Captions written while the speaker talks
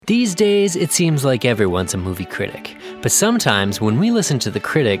These days, it seems like everyone's a movie critic. But sometimes, when we listen to the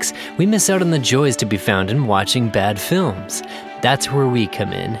critics, we miss out on the joys to be found in watching bad films. That's where we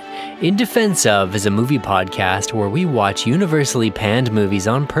come in. In Defense Of is a movie podcast where we watch universally panned movies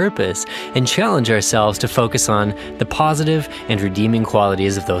on purpose and challenge ourselves to focus on the positive and redeeming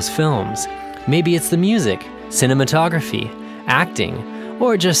qualities of those films. Maybe it's the music, cinematography, acting,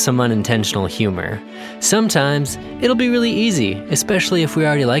 or just some unintentional humor. Sometimes it'll be really easy, especially if we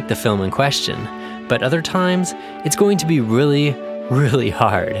already like the film in question. But other times, it's going to be really, really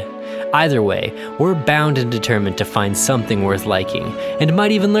hard. Either way, we're bound and determined to find something worth liking, and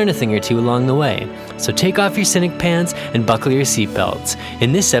might even learn a thing or two along the way. So take off your cynic pants and buckle your seatbelts.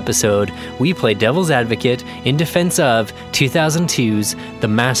 In this episode, we play devil's advocate in defense of 2002's The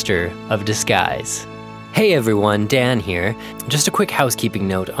Master of Disguise. Hey everyone, Dan here. Just a quick housekeeping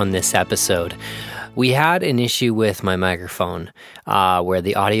note on this episode. We had an issue with my microphone where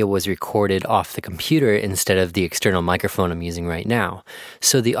the audio was recorded off the computer instead of the external microphone I'm using right now.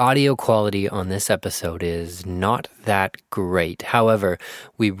 So the audio quality on this episode is not that great. However,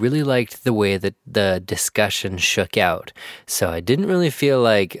 we really liked the way that the discussion shook out. So I didn't really feel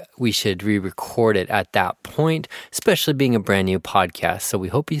like we should re-record it at that point, especially being a brand new podcast. So we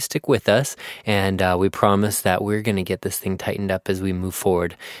hope you stick with us, and we promise that we're going to get this thing tightened up as we move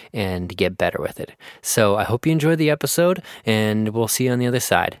forward and get better with it. So I hope you enjoyed the episode, and we'll see you on the other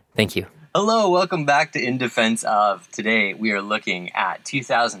side. Thank you. Hello, welcome back to In Defense Of. Today we are looking at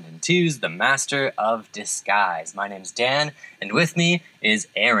 2002's The Master of Disguise. My name's Dan, and with me is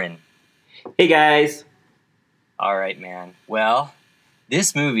Aaron. Hey guys. All right, man. Well,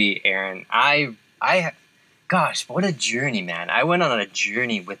 this movie, Aaron, gosh, what a journey, man. I went on a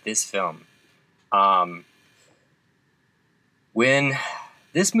journey with this film. When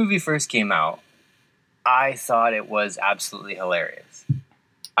this movie first came out, I thought it was absolutely hilarious.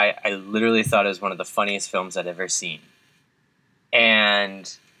 I literally thought it was one of the funniest films I'd ever seen.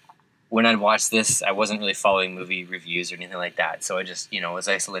 And when I'd watched this, I wasn't really following movie reviews or anything like that. So I just, was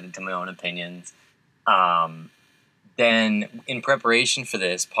isolated to my own opinions. Then in preparation for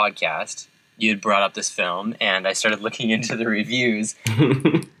this podcast, you had brought up this film, and I started looking into the reviews.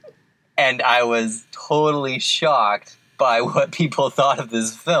 And I was totally shocked by what people thought of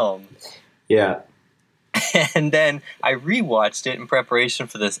this film. Yeah. And then I rewatched it in preparation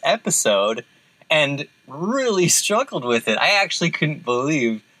for this episode and really struggled with it. I actually couldn't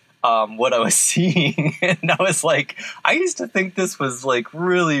believe what I was seeing. And I was like, I used to think this was like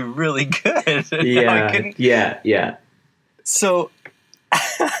really, really good. Yeah. So,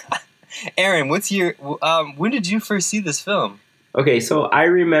 Aaron, what's your when did you first see this film? Okay, so I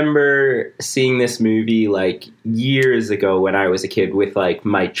remember seeing this movie like years ago when I was a kid with like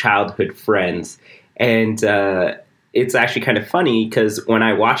my childhood friends. And it's actually kind of funny because when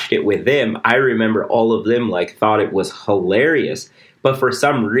I watched it with them, I remember all of them like thought it was hilarious. But for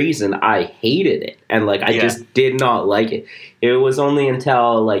some reason, I hated it. And like I just did not like it. It was only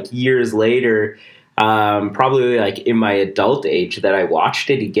until like years later, probably like in my adult age, that I watched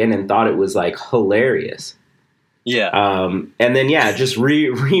it again and thought it was like hilarious. Yeah. And then, just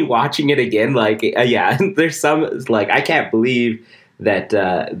re-watching it again, like, there's some, like, I can't believe that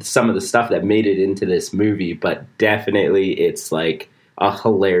some of the stuff that made it into this movie, but definitely it's like a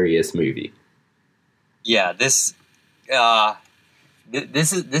hilarious movie. Yeah, this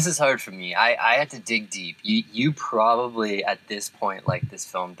is hard for me. I had to dig deep. You probably at this point like this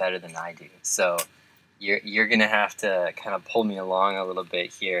film better than I do. So you're gonna have to kind of pull me along a little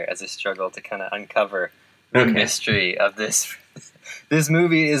bit here as I struggle to kind of uncover the mystery of this. This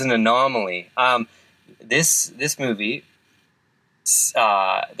movie is an anomaly. This movie.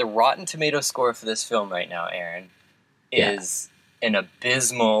 The Rotten Tomato score for this film right now, Aaron, is an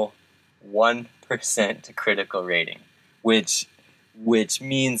abysmal 1% critical rating, which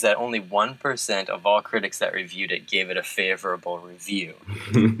means that only 1% of all critics that reviewed it gave it a favorable review,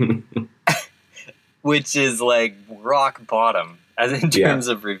 which is like rock bottom as in terms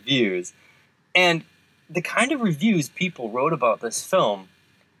of reviews. And the kind of reviews people wrote about this film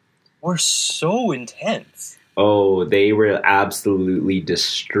were so intense. Oh, they were absolutely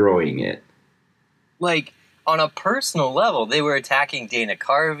destroying it. Like, on a personal level, they were attacking Dana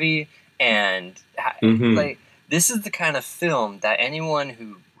Carvey, and like, this is the kind of film that anyone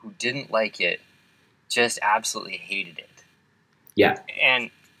who didn't like it just absolutely hated it. Yeah. And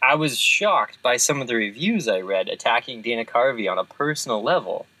I was shocked by some of the reviews I read attacking Dana Carvey on a personal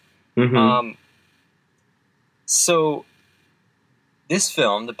level. So this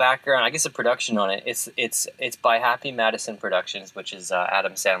film, the background, I guess the production on it, it's by Happy Madison Productions, which is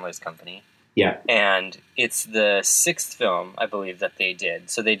Adam Sandler's company. Yeah. And it's the 6th film, I believe, that they did.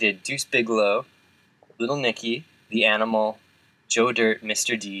 So they did Deuce Bigalow, Little Nicky, The Animal, Joe Dirt,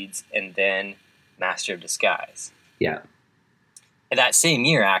 Mr. Deeds, and then Master of Disguise. Yeah. And that same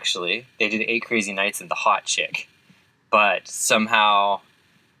year, actually, they did 8 Crazy Nights and The Hot Chick. But somehow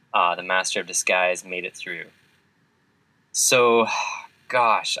the Master of Disguise made it through. So,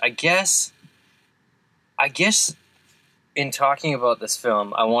 gosh, I guess in talking about this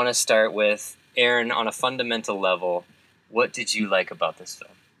film, I want to start with, Aaron, on a fundamental level, what did you like about this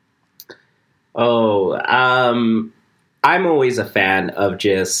film? Oh, I'm always a fan of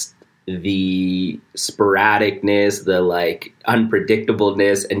just the sporadicness, the like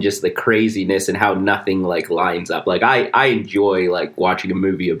unpredictableness, and just the craziness and how nothing like lines up. Like I enjoy like watching a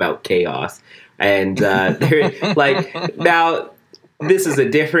movie about chaos, and there, like now this is a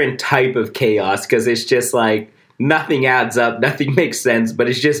different type of chaos because it's just like nothing adds up, nothing makes sense, but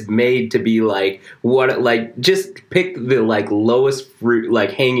it's just made to be like what, like just pick the like lowest fruit,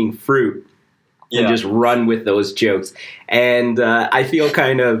 like hanging fruit. And just run with those jokes. And I feel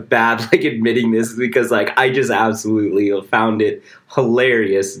kind of bad like admitting this because like I just absolutely found it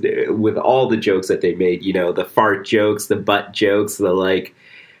hilarious with all the jokes that they made. You know, the fart jokes, the butt jokes, the like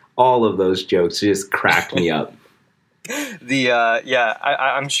all of those jokes just cracked me up.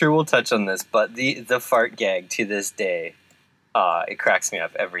 I'm sure we'll touch on this, but the fart gag to this day, it cracks me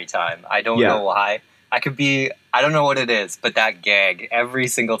up every time. I don't know why. I don't know what it is, but that gag every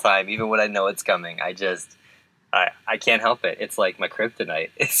single time, even when I know it's coming, I can't help it. It's like my kryptonite.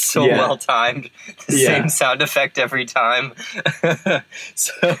 It's so well timed. The same sound effect every time.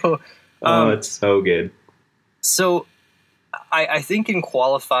 So, it's so good. So, I think in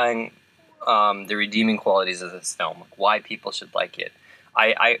qualifying the redeeming qualities of this film, like why people should like it,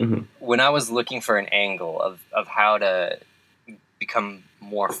 when I was looking for an angle of how to become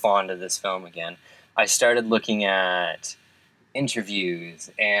more fond of this film again, I started looking at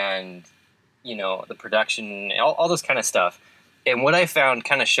interviews and, you know, the production, all this kind of stuff. And what I found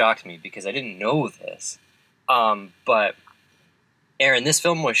kind of shocked me because I didn't know this. But, Aaron, this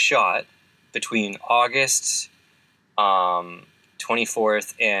film was shot between August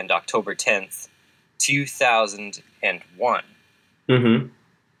 24th and October 10th, 2001.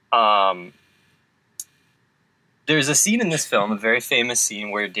 Mm-hmm. There's a scene in this film, a very famous scene,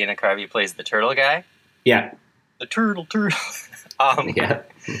 where Dana Carvey plays the turtle guy. Yeah. The turtle. Yeah,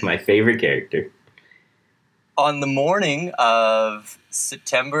 my favorite character. On the morning of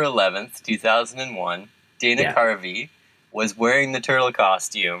September 11th, 2001, Dana Carvey was wearing the turtle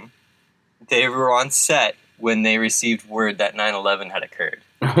costume. They were on set when they received word that 9/11 had occurred.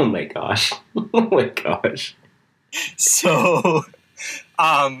 Oh my gosh. Oh my gosh. So...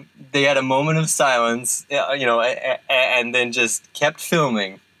 they had a moment of silence, you know, and then just kept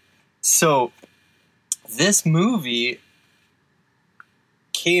filming. So this movie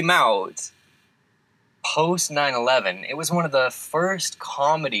came out post 9/11. It was one of the first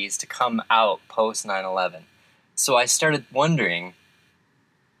comedies to come out post 9/11. So I started wondering,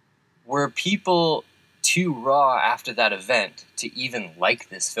 were people too raw after that event to even like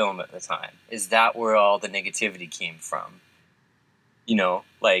this film at the time? Is that where all the negativity came from? You know,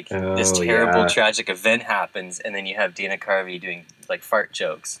 like this terrible, tragic event happens, and then you have Dana Carvey doing like fart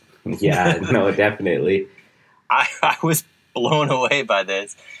jokes. Yeah, no, definitely. I was blown away by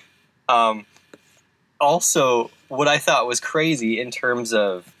this. Also, what I thought was crazy in terms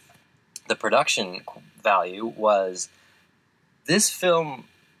of the production value was this film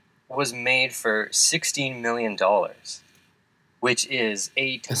was made for $16 million, which is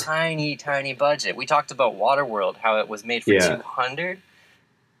a tiny, tiny budget. We talked about Waterworld, how it was made for 200.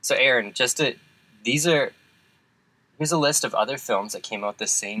 So, Aaron, here's a list of other films that came out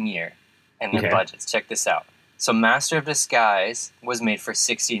this same year and their budgets. Check this out. So, Master of Disguise was made for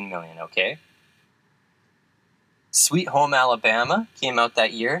 $16 million, okay? Sweet Home Alabama came out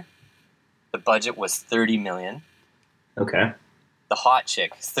that year. The budget was $30 million. Okay. The Hot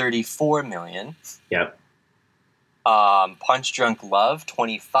Chick, $34 million. Yep. Punch Drunk Love,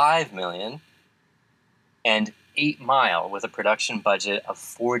 $25 million, and 8 Mile with a production budget of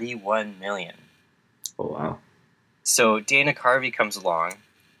 $41 million. Oh wow! So Dana Carvey comes along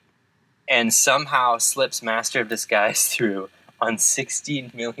and somehow slips Master of Disguise through on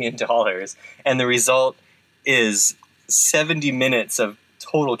 $16 million, and the result is 70 minutes of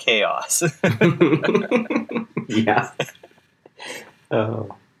total chaos. Yeah.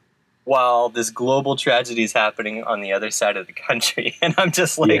 Oh. While this global tragedy is happening on the other side of the country. And I'm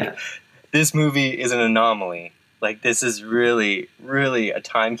just like, this movie is an anomaly. Like, this is really, really a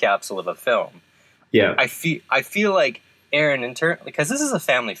time capsule of a film. Yeah. I feel like, Aaron, because this is a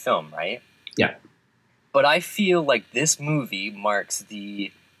family film, right? Yeah. But I feel like this movie marks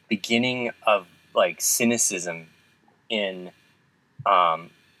the beginning of like cynicism in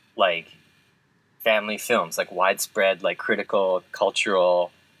like family films, like widespread, like critical,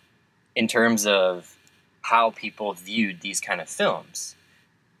 cultural, in terms of how people viewed these kind of films.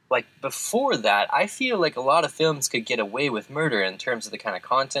 Like before that, I feel like a lot of films could get away with murder in terms of the kind of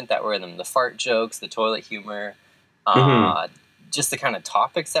content that were in them, the fart jokes, the toilet humor, just the kind of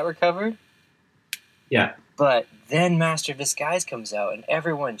topics that were covered. Yeah. But then Master of Disguise comes out and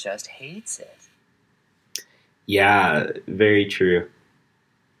everyone just hates it. Yeah, very true.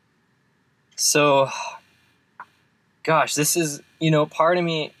 So, gosh, this is, part of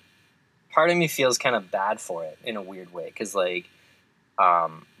me feels kind of bad for it in a weird way. Because, like,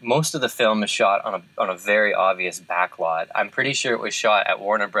 most of the film is shot on a very obvious backlot. I'm pretty sure it was shot at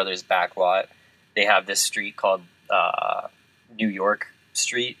Warner Brothers backlot. They have this street called New York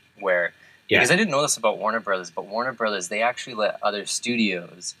Street where... Yeah. Because I didn't know this about Warner Brothers, but Warner Brothers, they actually let other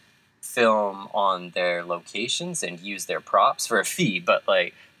studios film on their locations and use their props for a fee. But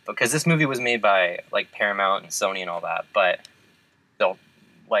like, because this movie was made by like Paramount and Sony and all that, but the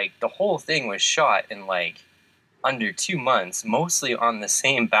whole thing was shot in like under 2 months, mostly on the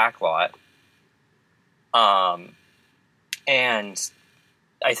same backlot. And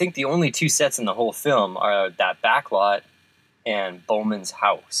I think the only 2 sets in the whole film are that backlot and Bowman's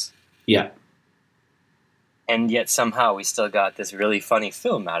house. Yeah. And yet somehow we still got this really funny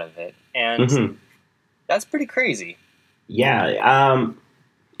film out of it. And that's pretty crazy. Yeah.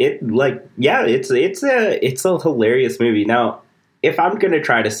 It's a hilarious movie. Now, if I'm going to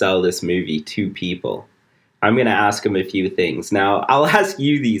try to sell this movie to people, I'm going to ask them a few things. Now, I'll ask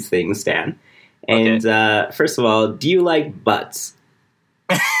you these things, Stan. And first of all, do you like butts?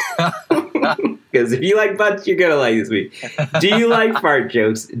 Because if you like butts, you're gonna like this movie. Do you like fart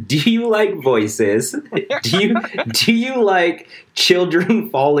jokes? Do you like voices? Do you like children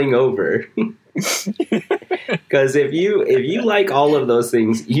falling over? Because if you like all of those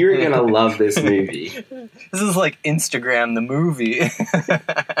things, you're gonna love this movie. This is like Instagram the movie.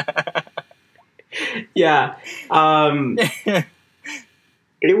 Yeah.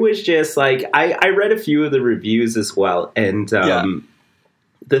 It was just like I read a few of the reviews as well, and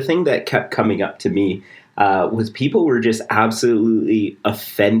the thing that kept coming up to me was people were just absolutely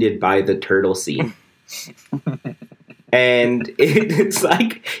offended by the turtle scene. And it's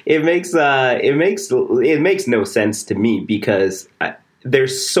like it makes no sense to me because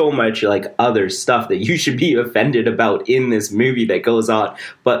there's so much like other stuff that you should be offended about in this movie that goes on,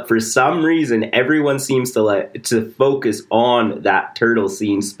 but for some reason everyone seems to focus on that turtle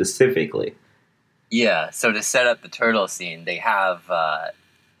scene specifically. Yeah, so to set up the turtle scene, they have a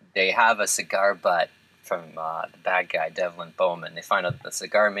cigar butt from the bad guy Devlin Bowman. They find out that the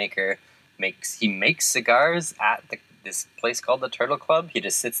cigar maker makes cigars at this place called the Turtle Club. He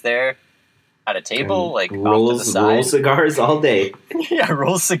just sits there at a table, like rolls off to the side. Rolls cigars all day. Yeah,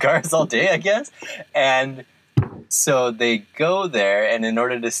 rolls cigars all day, I guess. And so they go there, and in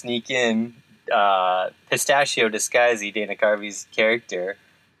order to sneak in, Pistachio Disguisey, Dana Carvey's character,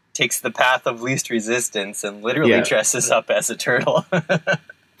 takes the path of least resistance and literally dresses up as a turtle.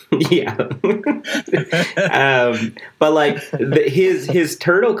 Yeah. But like his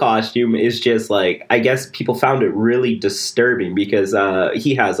turtle costume is just like, I guess people found it really disturbing because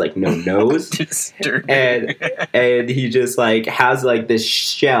he has like no nose. Disturbing. And he just like has like this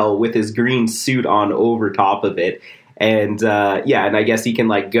shell with his green suit on over top of it. And and I guess he can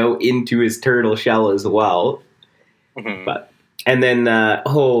like go into his turtle shell as well. Mm-hmm. And then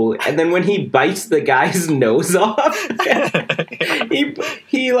when he bites the guy's nose off,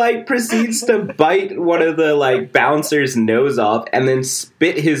 he like proceeds to bite one of the like bouncer's nose off and then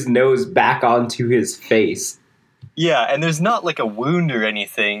spit his nose back onto his face. Yeah, and there's not like a wound or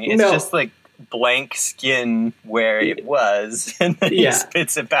anything. It's just like blank skin where it was, and then he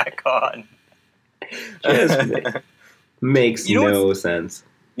spits it back on. Just makes no sense.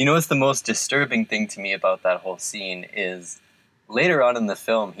 You know what's the most disturbing thing to me about that whole scene is later on in the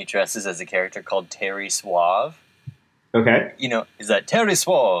film, he dresses as a character called Terry Suave. Okay. Is that Terry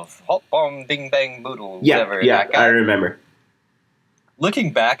Suave, hot bomb, bing bang boodle, whatever. Yeah, I remember.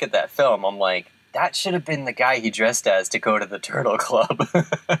 Looking back at that film, I'm like, that should have been the guy he dressed as to go to the Turtle Club.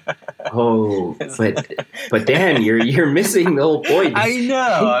 but Dan, you're missing the whole point. I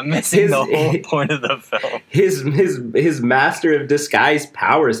know, I'm missing the whole point of the film. His Master of Disguise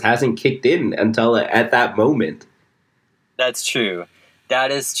powers hasn't kicked in until at that moment. That's true.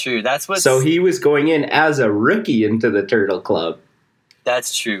 That is true. That's what. So he was going in as a rookie into the Turtle Club.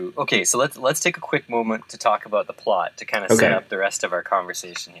 That's true. Okay, so let's take a quick moment to talk about the plot to kind of set up the rest of our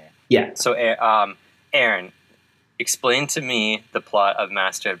conversation here. Yeah. So, Aaron, explain to me the plot of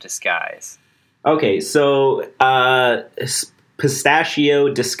Master of Disguise. Okay, so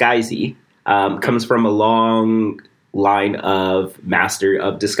Pistachio Disguisey comes from a long line of Master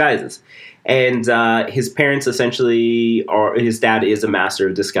of Disguises. And his parents essentially his dad is a Master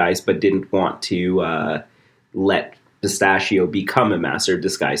of Disguise, but didn't want to let Pistachio become a Master of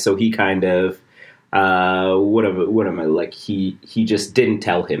Disguise. So he kind of, he just didn't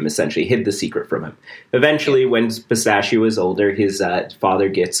tell him, essentially, hid the secret from him. Eventually, when Pistachio is older, his father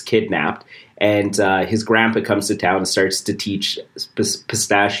gets kidnapped, and his grandpa comes to town and starts to teach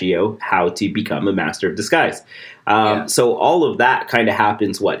Pistachio how to become a Master of Disguise. So all of that kind of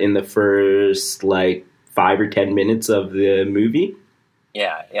happens, in the first, 5 or 10 minutes of the movie?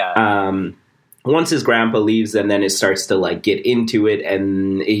 Yeah. Once his grandpa leaves, and then it starts to, get into it,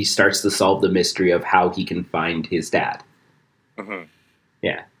 and he starts to solve the mystery of how he can find his dad. Mm-hmm.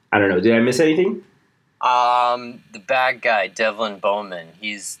 Yeah. I don't know. Did I miss anything? The bad guy, Devlin Bowman,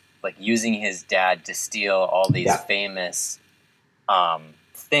 he's, using his dad to steal all these famous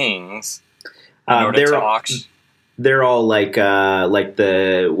things in order to auction. They're all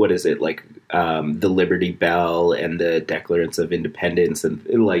the what is it, the Liberty Bell and the Declaration of Independence and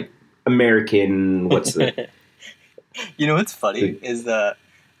American, what's the... You know what's funny is that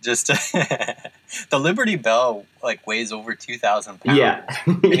just the Liberty Bell weighs over 2,000 pounds. Yeah.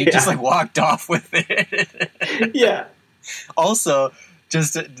 And he just walked off with it. Yeah. Also,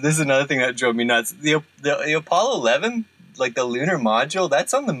 this is another thing that drove me nuts. The Apollo 11, the lunar module,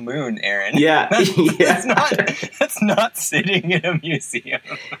 that's on the moon, Aaron. Yeah. That's not sitting in a museum.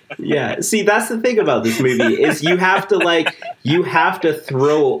 Yeah. See, that's the thing about this movie is you have to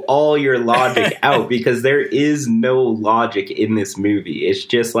throw all your logic out because there is no logic in this movie. It's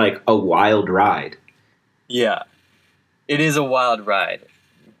just a wild ride. Yeah. It is a wild ride.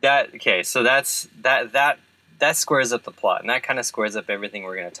 So that squares up the plot, and that kind of squares up everything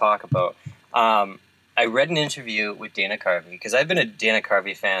we're going to talk about. I read an interview with Dana Carvey, because I've been a Dana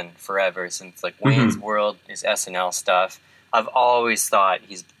Carvey fan forever, since Wayne's World, his SNL stuff. I've always thought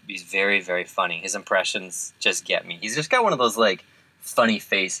he's very, very funny. His impressions just get me. He's just got one of those funny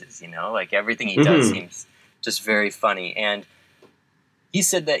faces, everything he does seems just very funny. And he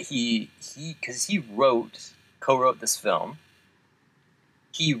said that because he co-wrote this film.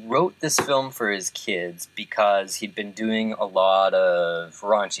 He wrote this film for his kids because he'd been doing a lot of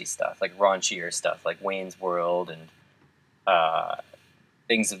raunchy stuff, raunchier stuff, like Wayne's World and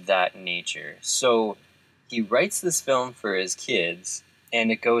things of that nature. So he writes this film for his kids,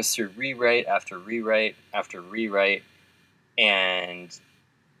 and it goes through rewrite after rewrite after rewrite, and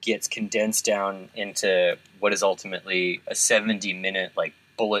gets condensed down into what is ultimately a 70-minute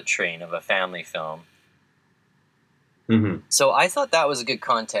bullet train of a family film. Mm-hmm. So I thought that was a good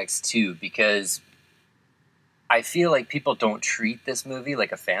context too, because I feel like people don't treat this movie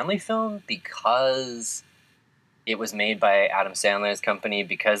like a family film because it was made by Adam Sandler's company.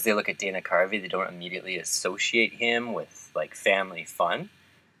 Because they look at Dana Carvey, they don't immediately associate him with family fun.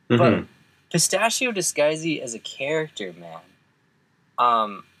 Mm-hmm. But Pistachio Disguisey as a character, man.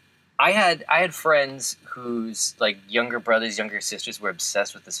 I had friends whose younger brothers, younger sisters were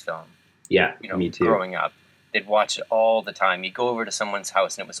obsessed with this film. Yeah, me too. Growing up. They'd watch it all the time. You'd go over to someone's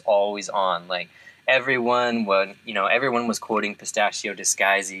house and it was always on. Everyone was quoting Pistachio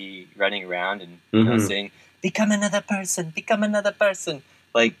Disguisey, running around and saying, "Become another person, become another person."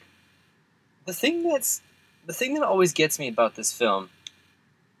 The thing that always gets me about this film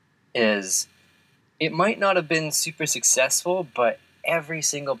is it might not have been super successful, but every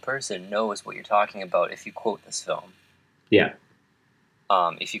single person knows what you're talking about if you quote this film. Yeah.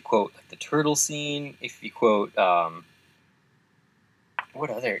 If you quote the turtle scene, if you quote, what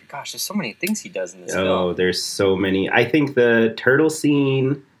other? Gosh, there's so many things he does in this film. Oh, there's so many. I think the turtle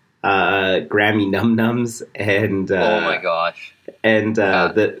scene, Grammy Num Nums, and oh my gosh, and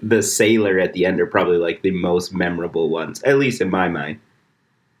the sailor at the end are probably the most memorable ones, at least in my mind.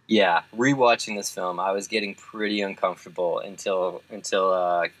 Yeah, rewatching this film, I was getting pretty uncomfortable until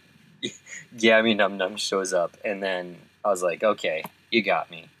Grammy Num Num shows up, and then I was like, okay. You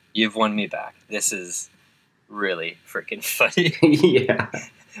got me. You've won me back. This is really freaking funny. Yeah.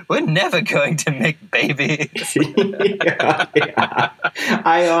 We're never going to make babies. Yeah.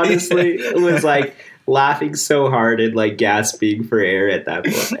 I honestly was laughing so hard and gasping for air at that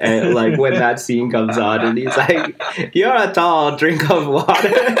point. And when that scene comes on and he's "You're a tall drink of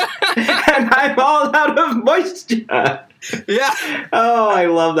water and I'm all out of moisture." Yeah. Oh, I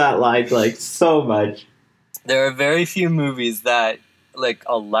love that line so much. There are very few movies that like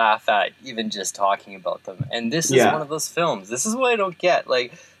a laugh at even just talking about them. And this is Yeah. one of those films. This is what I don't get.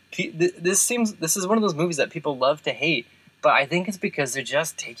 Like, this is one of those movies that people love to hate, but I think it's because they're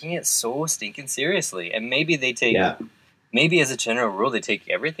just taking it so stinking seriously. And maybe they take, maybe as a general rule, they take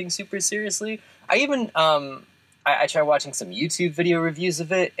everything super seriously. I even I try watching some YouTube video reviews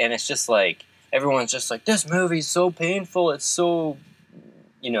of it, and it's just like everyone's just like, this movie's so painful. It's so,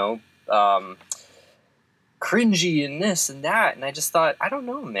 cringy and this and that. And I just thought, I don't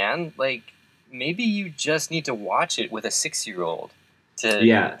know, man. Like, maybe you just need to watch it with a 6-year-old to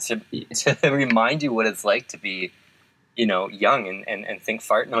remind you what it's like to be, young and think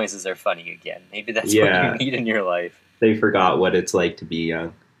fart noises are funny again. Maybe that's what you need in your life. They forgot what it's like to be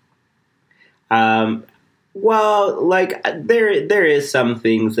young. Well, like there is some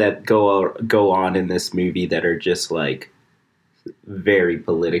things that go on in this movie that are just like very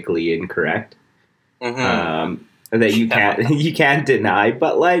politically incorrect. That you can't deny,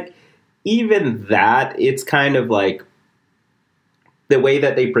 but like even that, it's kind of like the way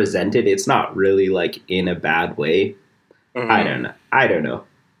that they present it. It's not really like in a bad way. I don't know.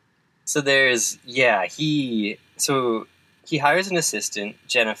 So he hires an assistant,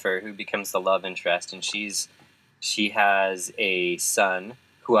 Jennifer, who becomes the love interest, and she has a son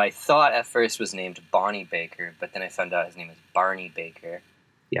who I thought at first was named Bonnie Baker, but then I found out his name is Barney Baker.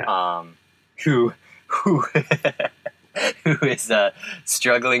 Yeah. Who who is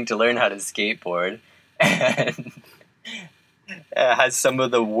struggling to learn how to skateboard and has some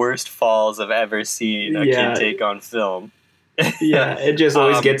of the worst falls I've ever seen a kid take on film. It just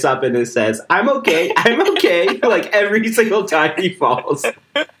always gets up and it says, I'm okay, like every single time he falls.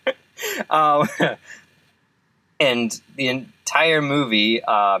 And the entire movie,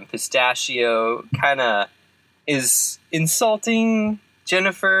 Pistachio kind of is insulting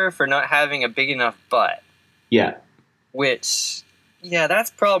Jennifer for not having a big enough butt. Yeah. Which, that's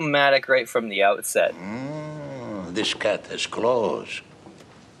problematic right from the outset. This cat has claws.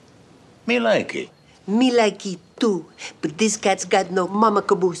 Me like it. Me like it too, but this cat's got no mama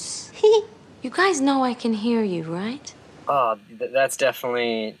caboose. You guys know I can hear you, right? That's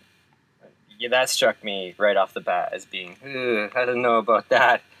definitely... that struck me right off the bat as being, I don't know about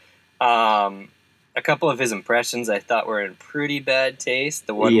that. A couple of his impressions I thought were in pretty bad taste.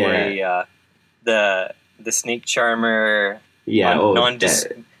 The one where he, the snake charmer,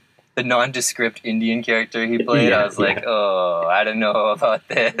 the nondescript Indian character he played, I was like, I don't know about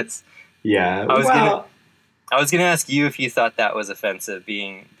this. Yeah, I was gonna ask you if you thought that was offensive,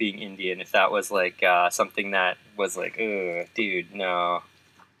 being Indian, if that was like something that was like, dude, no.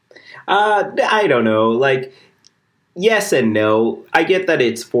 I don't know. Like, yes and no. I get that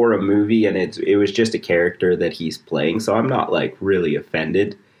it's for a movie and it was just a character that he's playing, so I'm not like really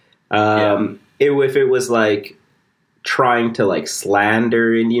offended. If it was like trying to like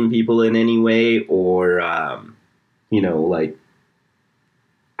slander Indian people in any way, or like,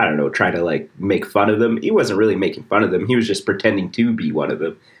 I don't know, try to like make fun of them. He wasn't really making fun of them. He was just pretending to be one of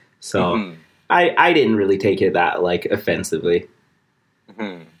them. So I didn't really take it that like offensively.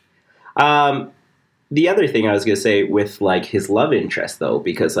 The other thing I was going to say with like his love interest though,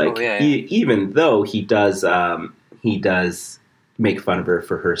 because like even though he does make fun of her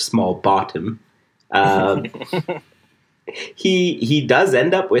for her small bottom, he does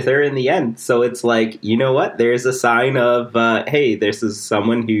end up with her in the end. So it's like, you know what? There's a sign of, hey, this is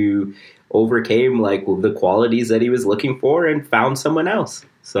someone who overcame like the qualities that he was looking for and found someone else.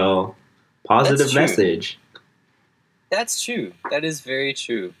 So positive message. That's true. That is very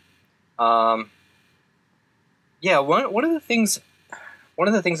true. One of the things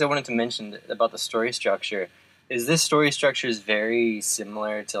I wanted to mention about the story structure is this story structure is very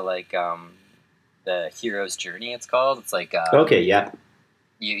similar to like the hero's journey. It's called. It's like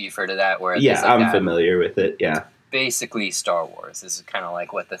you've heard of that? Where I'm familiar with it. Yeah, basically Star Wars. This is kind of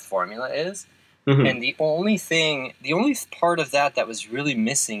like what the formula is. And the only part of that was really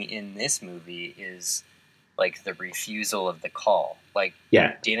missing in this movie is like the refusal of the call. Like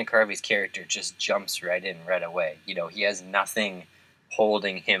Dana Carvey's character just jumps right in right away. He has nothing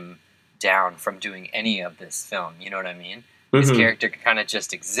holding him down from doing any of this film. You know what I mean? His character kind of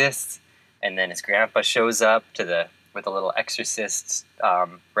just exists, and then his grandpa shows up with a little Exorcist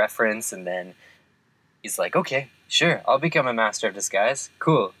reference, and then he's like, okay, sure, I'll become a master of disguise.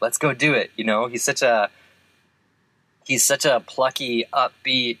 Cool, let's go do it. He's such a plucky,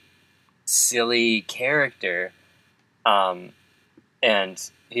 upbeat, silly character,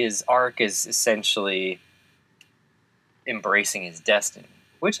 and his arc is essentially embracing his destiny,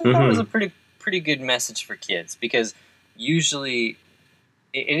 which I thought was a pretty good message for kids, because usually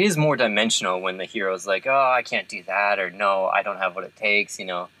it is more dimensional when the hero's like, oh, I can't do that, or no, I don't have what it takes, you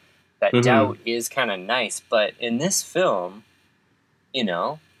know. That doubt is kind of nice, but in this film, you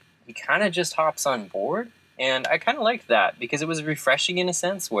know, he kind of just hops on board, and I kind of liked that because it was refreshing in a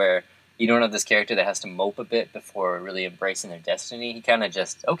sense where you don't have this character that has to mope a bit before really embracing their destiny. He kind of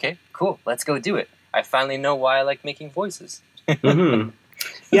just, okay, cool, let's go do it. I finally know why I like making voices.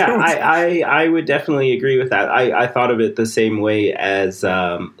 Yeah, I would definitely agree with that. I thought of it the same way as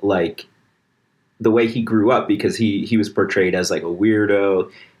like the way he grew up, because he was portrayed as like a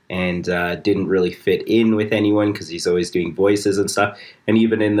weirdo and didn't really fit in with anyone because he's always doing voices and stuff. And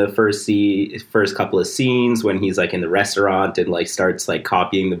even in the first couple of scenes when he's like in the restaurant and like starts like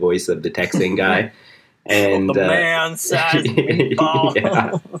copying the voice of the Texan guy. And the man says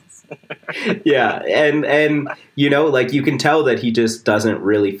meatballs. Yeah, and you know, like you can tell that he just doesn't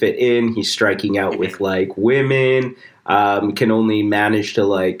really fit in. He's striking out with like women, can only manage to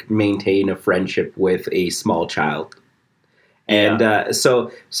like maintain a friendship with a small child. And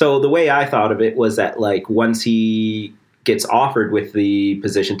so the way I thought of it was that like once he gets offered with the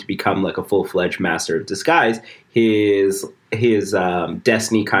position to become like a full-fledged master of disguise, his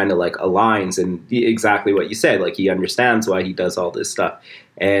destiny kind of like aligns, and exactly what you said, like he understands why he does all this stuff,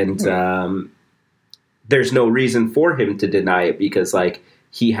 and there's no reason for him to deny it because like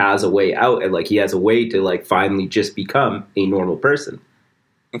he has a way out, and like he has a way to like finally just become a normal person.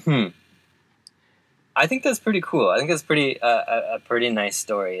 I think that's pretty cool. I think that's pretty a pretty nice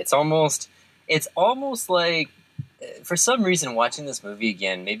story. It's almost like, for some reason, watching this movie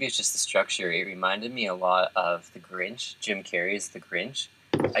again, maybe it's just the structure, it reminded me a lot of The Grinch, Jim Carrey's The Grinch.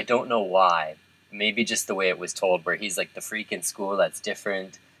 I don't know why. Maybe just the way it was told, where he's like the freak in school that's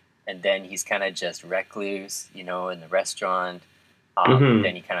different, and then he's kind of just recluse, you know, in the restaurant.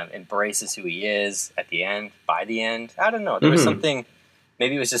 Then he kind of embraces who he is at the end, by the end. I don't know. There was something,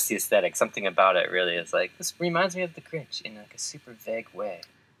 maybe it was just the aesthetic, something about it really is like, this reminds me of The Grinch in like a super vague way.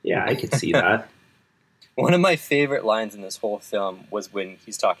 Yeah, I could see that. One of my favorite lines in this whole film was when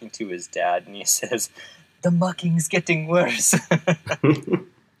he's talking to his dad and he says, "The mucking's getting worse."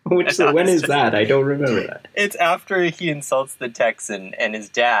 When is that? I don't remember that. It's after he insults the Texan, and his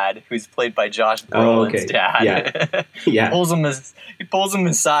dad, who's played by Josh Brolin's dad, Yeah. he pulls him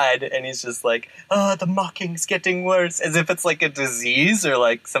aside, and he's just like, "Oh, the mucking's getting worse," as if it's like a disease or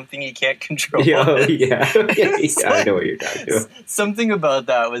like something he can't control. Yeah, I know what you're talking about. Something about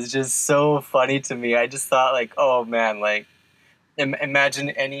that was just so funny to me. I just thought, like, oh man, like,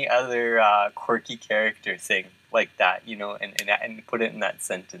 imagine any other quirky character thing like that, you know, and put it in that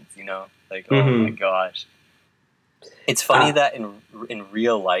sentence, you know, like, oh my gosh. It's funny that in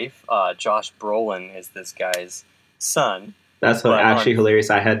real life, Josh Brolin is this guy's son. That's actually hilarious.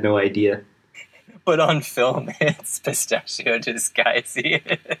 I had no idea. But on film, it's Pistachio Disguisey.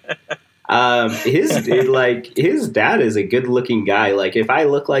 His dad is a good looking guy. Like if I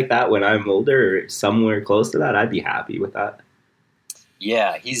look like that when I'm older or somewhere close to that, I'd be happy with that.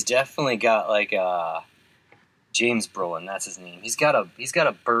 Yeah, he's definitely got like James Brolin, that's his name. He's got a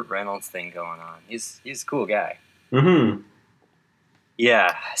Burt Reynolds thing going on. He's a cool guy.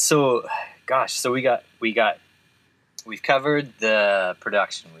 Yeah. So, gosh. So we've covered the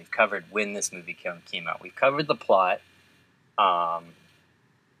production. We've covered when this movie came out. We've covered the plot. Now,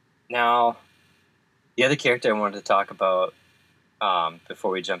 the other character I wanted to talk about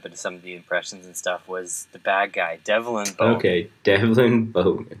before we jump into some of the impressions and stuff was the bad guy, Devlin Bowman. Okay, Devlin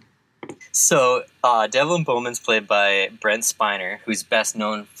Bowman. So, Devlin Bowman's played by Brent Spiner, who's best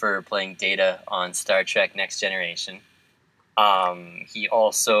known for playing Data on Star Trek Next Generation. He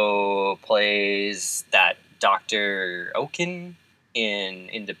also plays that Dr. Oaken in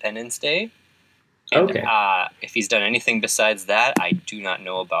Independence Day. And, okay. If he's done anything besides that, I do not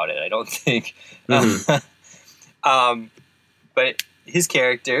know about it. I don't think. But his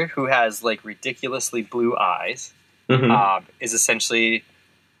character, who has like ridiculously blue eyes, is essentially...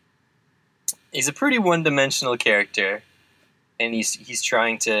 He's a pretty one-dimensional character, and he's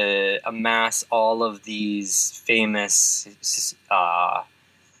trying to amass all of these famous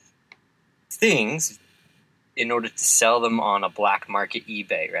things in order to sell them on a black market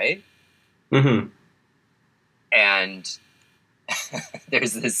eBay, right? And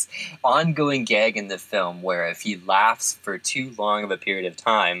there's this ongoing gag in the film where if he laughs for too long of a period of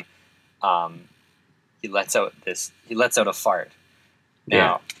time, he lets out a fart.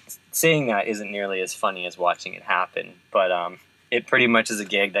 Now, saying that isn't nearly as funny as watching it happen, but it pretty much is a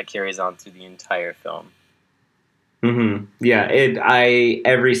gag that carries on through the entire film. Yeah,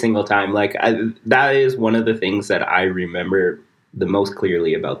 every single time, like that is one of the things that I remember the most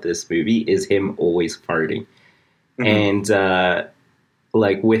clearly about this movie is him always farting, and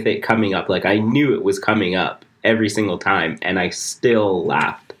like with it coming up. Like I knew it was coming up every single time, and I still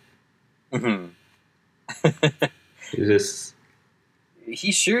laughed. Mm-hmm. It just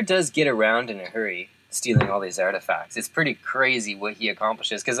He sure does get around in a hurry, stealing all these artifacts. It's pretty crazy what he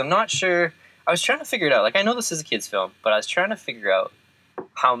accomplishes, because I'm not sure. I was trying to figure it out. Like, I know this is a kid's film, but I was trying to figure out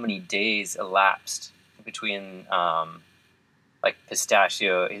how many days elapsed between, like,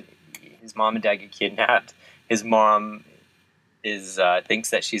 Pistachio. His mom and dad get kidnapped. His mom thinks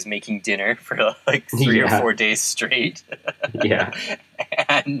that she's making dinner for like 3 or 4 days straight. Yeah.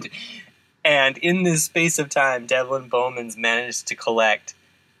 And in this space of time, Devlin Bowman's managed to collect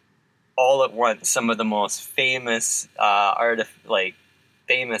all at once some of the most famous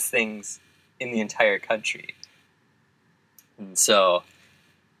famous things in the entire country. And so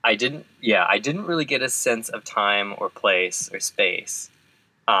I didn't really get a sense of time or place or space.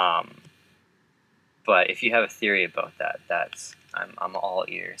 But if you have a theory about that, I'm all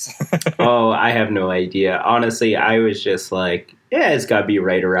ears. Oh, I have no idea. Honestly, I was just like, yeah, it's got to be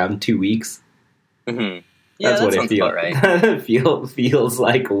right around 2 weeks. Mm-hmm. Yeah, That's what it feels. Right. feels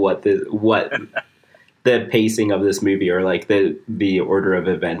like what the pacing of this movie, or like the order of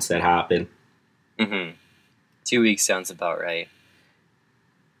events that happen. Mm-hmm. 2 weeks sounds about right.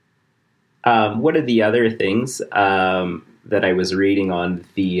 One of the other things that I was reading on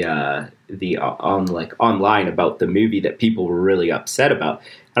online about the movie that people were really upset about.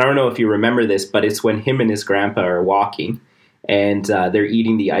 I don't know if you remember this, but it's when him and his grandpa are walking, and they're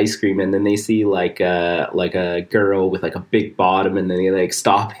eating the ice cream, and then they see like a girl with like a big bottom, and then they like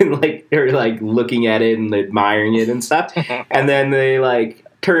stop and like they're like looking at it and admiring it and stuff, and then they like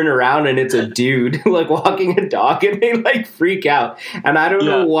turn around and it's a dude like walking a dog, and they like freak out. And I don't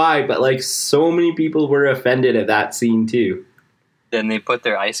know why, but like so many people were offended at that scene too. Then they put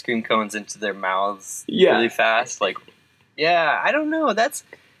their ice cream cones into their mouths really fast. Like, yeah, I don't know. That's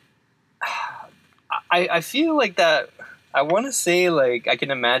I feel like that. I want to say, like, I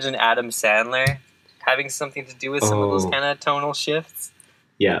can imagine Adam Sandler having something to do with some of those kind of tonal shifts.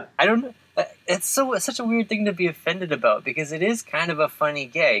 Yeah. I don't know. It's such a weird thing to be offended about, because it is kind of a funny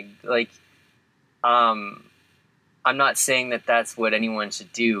gag. Like, I'm not saying that that's what anyone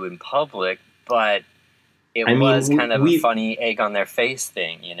should do in public, but it was kind of a funny egg on their face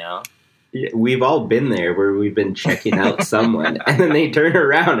thing, you know? We've all been there where we've been checking out someone and then they turn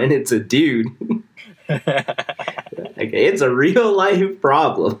around and it's a dude. It's a real life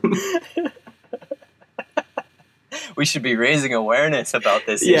problem. We should be raising awareness about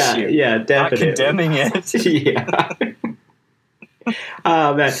this issue. Yeah, definitely. Not condemning it. Yeah.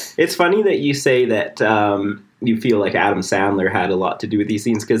 Man, it's funny that you say that you feel like Adam Sandler had a lot to do with these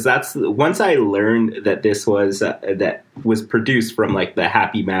scenes, because that's once I learned that this was that was produced from like the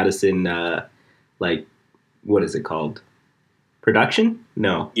Happy Madison like what is it called? Production?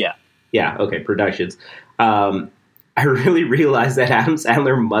 No. Yeah. Yeah, okay, Productions. I really realized that Adam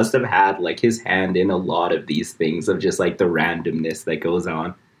Sandler must have had like his hand in a lot of these things, of just like the randomness that goes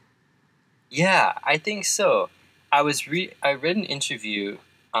on. Yeah, I think so. I read an interview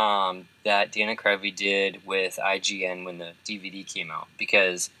that Dana Carvey did with IGN when the DVD came out,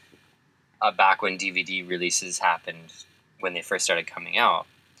 because back when DVD releases happened, when they first started coming out,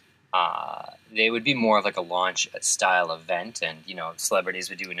 they would be more of like a launch style event, and you know, celebrities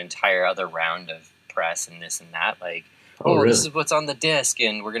would do an entire other round of press and this and that, like, really? This is what's on the disc,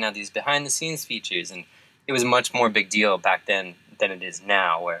 and we're gonna have these behind the scenes features, and it was much more big deal back then than it is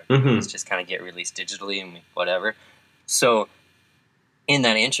now, where it's just kind of get released digitally and whatever. So in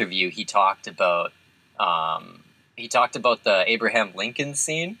that interview, he talked about the Abraham Lincoln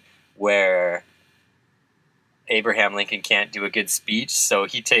scene, where Abraham Lincoln can't do a good speech, so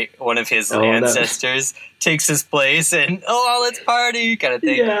one of his ancestors takes his place, and let's party kind of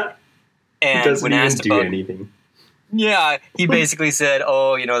thing. Yeah. And when asked about anything. Yeah, he basically said,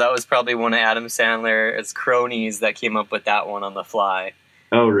 that was probably one of Adam Sandler's cronies that came up with that one on the fly.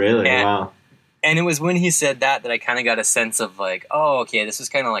 Oh, really? Wow. And it was when he said that I kind of got a sense of like, this was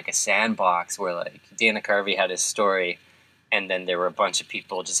kind of like a sandbox where like Dana Carvey had his story, and then there were a bunch of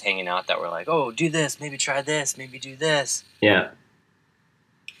people just hanging out that were like, do this, maybe try this, maybe do this. Yeah.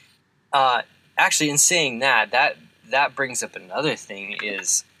 Actually, in saying that brings up another thing,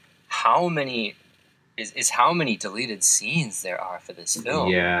 is how many deleted scenes there are for this film.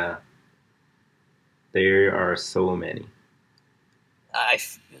 Yeah. There are so many.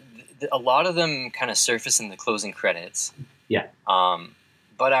 A lot of them kind of surface in the closing credits. Yeah.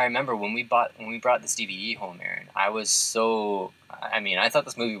 But I remember when we brought this DVD home, Aaron, I thought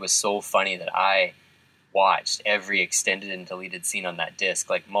this movie was so funny that I watched every extended and deleted scene on that disc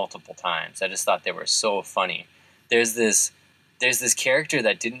like multiple times. I just thought they were so funny. There's this there's this character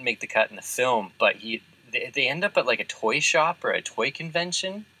that didn't make the cut in the film, but they end up at like a toy shop or a toy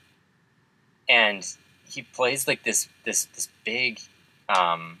convention, and he plays like this big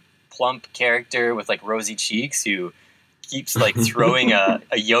plump character with like rosy cheeks who keeps like throwing a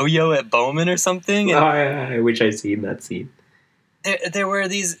yo-yo at Bowman or something. And I wish I'd seen that scene. There were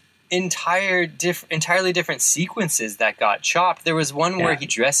these entirely different sequences that got chopped. There was one where he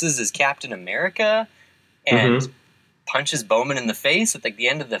dresses as Captain America and punches Bowman in the face at like the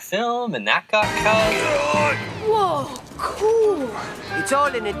end of the film, and that got cut. Whoa, cool. It's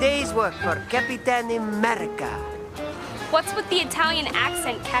all in a day's work for Capitan America. What's with the Italian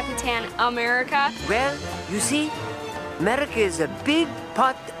accent, Capitan America? Well, you see, America is a big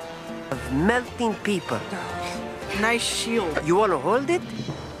pot of melting people. Nice shield. You want to hold it?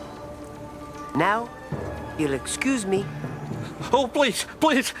 Now, you'll excuse me. Oh, please,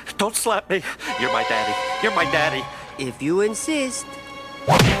 don't slap me. You're my daddy. If you insist.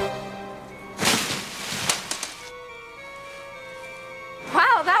 Wow,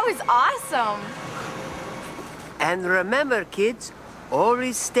 that was awesome. And remember, kids,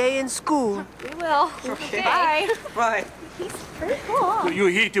 always stay in school. We will. Okay. Bye. Bye. He's pretty cool. You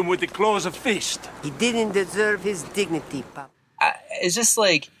hit him with the claws of fist. He didn't deserve his dignity, Pop. It's just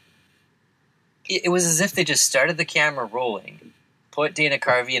like, it was as if they just started the camera rolling, put Dana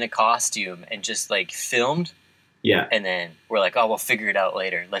Carvey in a costume, and just like filmed. Yeah. And then we're like, oh, we'll figure it out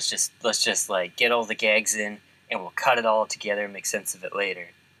later. Let's just like get all the gags in, and we'll cut it all together and make sense of it later.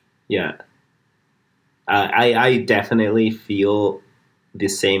 Yeah. I definitely feel the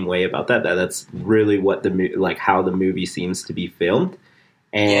same way about that. That's really what how the movie seems to be filmed.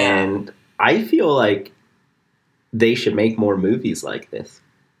 And I feel like they should make more movies like this.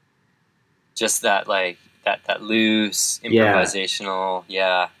 Just that that loose improvisational,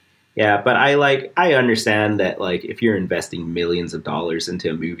 yeah, but I understand that like if you're investing millions of dollars into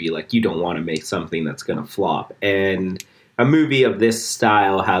a movie, like you don't want to make something that's going to flop, and a movie of this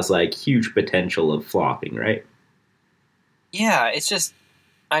style has like huge potential of flopping, right? Yeah, it's just,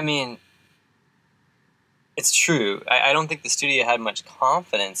 I mean, it's true. I don't think the studio had much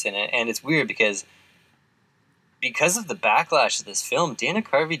confidence in it, and it's weird because of the backlash of this film, Dana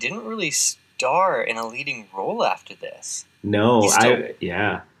Carvey didn't really star in a leading role after this. No,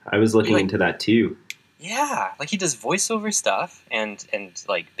 I was looking into that too. Yeah, like he does voiceover stuff and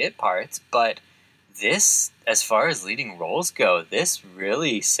like bit parts, but this, as far as leading roles go, this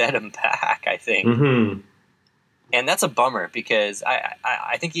really set him back, I think. Mm-hmm. And that's a bummer because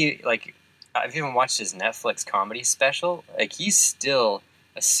I think he, like, I've even watched his Netflix comedy special. Like, he's still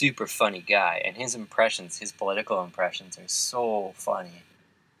a super funny guy, and his political impressions are so funny.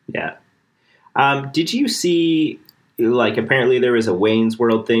 Yeah. Did you see, like, apparently there was a Wayne's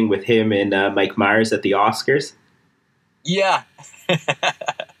World thing with him and Mike Myers at the Oscars? Yeah.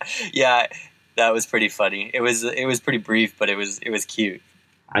 Yeah, that was pretty funny. It was pretty brief, but it was cute.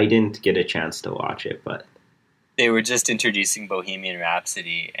 I didn't get a chance to watch it, but they were just introducing Bohemian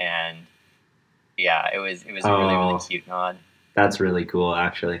Rhapsody, and yeah, it was a really cute nod. That's really cool,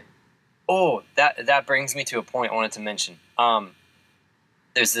 actually. Oh, that brings me to a point I wanted to mention.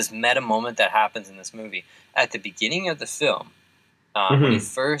 There's this meta moment that happens in this movie at the beginning of the film. When we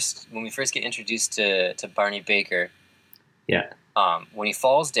first get introduced to Barney Baker. Yeah. When he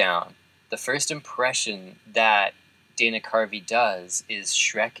falls down, the first impression that Dana Carvey does is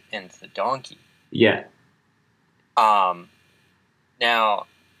Shrek and the donkey. Yeah. Now,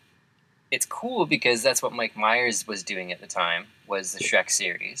 it's cool because that's what Mike Myers was doing at the time, was the Shrek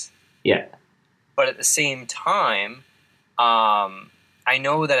series. Yeah. But at the same time, I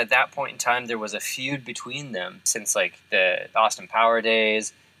know that at that point in time there was a feud between them since like the Austin Power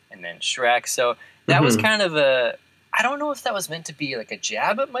days and then Shrek. So that was kind of I don't know if that was meant to be like a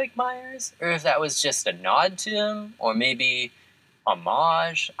jab at Mike Myers or if that was just a nod to him or maybe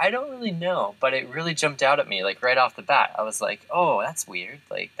homage. I don't really know, but it really jumped out at me like right off the bat. I was like, oh, that's weird.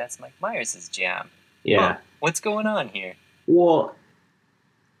 Like that's Mike Myers' jam. Yeah. What's going on here? Well,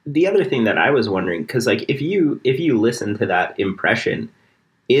 the other thing that I was wondering, because like if you listen to that impression,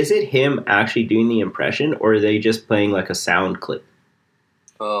 is it him actually doing the impression or are they just playing like a sound clip?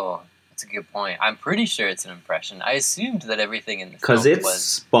 Oh, that's a good point. I'm pretty sure it's an impression. I assumed that everything in the film because it's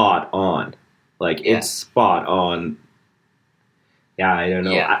spot on. Like it's spot on. Yeah, I don't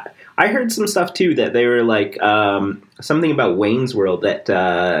know. Yeah. I heard some stuff too that they were like something about Wayne's World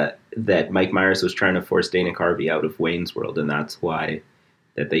that Mike Myers was trying to force Dana Carvey out of Wayne's World, and that's why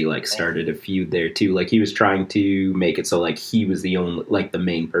that they like started a feud there too. Like he was trying to make it so like he was the only like the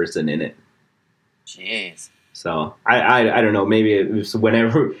main person in it. Jeez. So I don't know. Maybe it was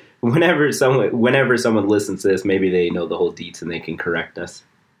whenever whenever someone listens to this, maybe they know the whole deets and they can correct us.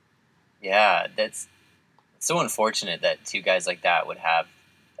 Yeah, that's so unfortunate that two guys like that would have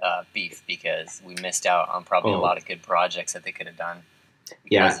beef, because we missed out on probably a lot of good projects that they could have done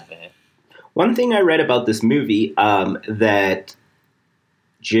because of it. One thing I read about this movie, that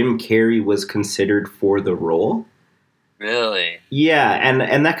Jim Carrey was considered for the role. Really? Yeah,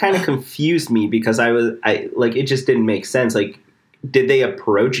 and that kind of confused me, because it just didn't make sense. Like, did they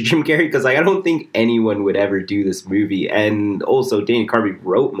approach Jim Carrey? Because I don't think anyone would ever do this movie. And also, Dana Carvey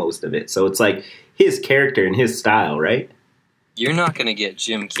wrote most of it, so it's like his character and his style, right? You're not going to get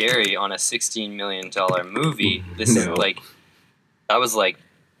Jim Carrey on a $16 million movie. This is that was like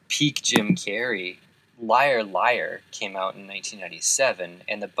peak Jim Carrey. Liar Liar came out in 1997,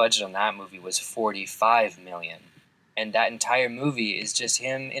 and the budget on that movie was $45 million. And that entire movie is just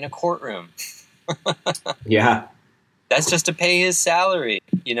him in a courtroom. Yeah. That's just to pay his salary,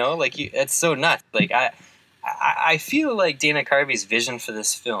 that's so nuts. Like, I feel like Dana Carvey's vision for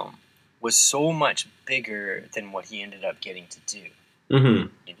this film was so much bigger than what he ended up getting to do.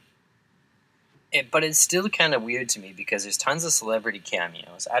 Mm-hmm. But it's still kind of weird to me, because there's tons of celebrity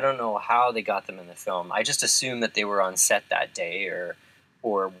cameos. I don't know how they got them in the film. I just assume that they were on set that day,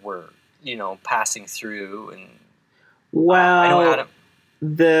 or were, passing through. And well,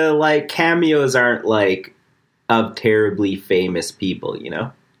 the cameos aren't of terribly famous people,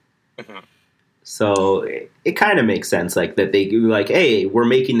 Mm-hmm. So it kind of makes sense, that they do, hey, we're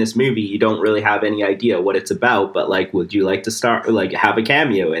making this movie. You don't really have any idea what it's about, but would you like to start have a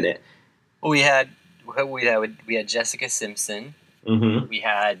cameo in it? Well, we had Jessica Simpson. Mm-hmm. We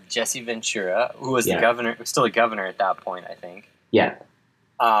had Jesse Ventura, who was the governor, still a governor at that point, I think. Yeah.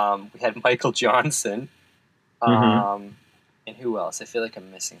 We had Michael Johnson. Mm-hmm. And who else? I feel like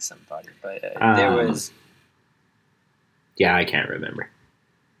I'm missing somebody, but there was. Yeah, I can't remember.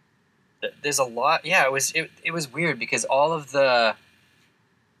 There's a lot. Yeah, it was weird, because none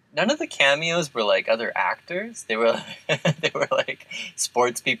of the cameos were other actors. They were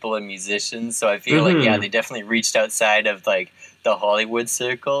sports people and musicians. So I feel they definitely reached outside of the Hollywood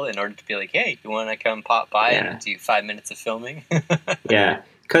circle in order to be hey, you want to come pop by and do 5 minutes of filming? Yeah.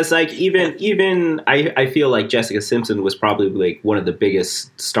 Because even I feel like Jessica Simpson was probably one of the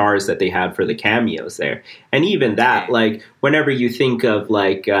biggest stars that they had for the cameos there, and even that whenever you think of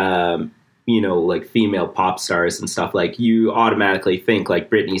female pop stars and stuff, you automatically think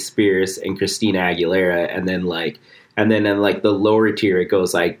Britney Spears and Christina Aguilera, and then in the lower tier it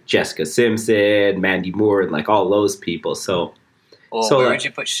goes Jessica Simpson, Mandy Moore, and all those people. So where would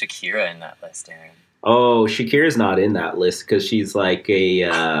you put Shakira in that list, Aaron? Oh, Shakira's not in that list, because she's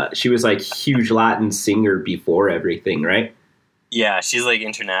she was huge Latin singer before everything, right? Yeah, she's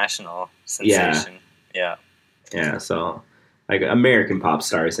international sensation. Yeah. Yeah, so American pop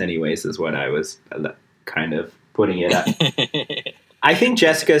stars anyways is what I was kind of putting it at. I think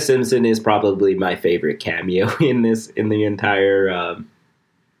Jessica Simpson is probably my favorite cameo in the entire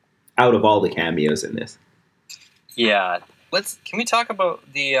out of all the cameos in this. Yeah. Can we talk about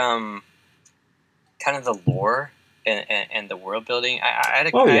the kind of the lore and the world building?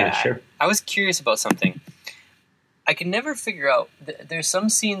 Sure. I was curious about something. I can never figure out. There's some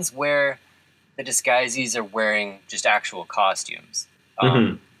scenes where the disguisees are wearing just actual costumes.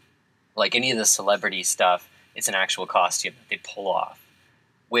 Like any of the celebrity stuff, it's an actual costume that they pull off,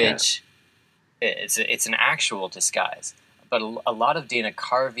 which it's an actual disguise. But a lot of Dana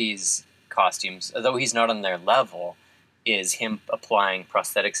Carvey's costumes, although he's not on their level, is him applying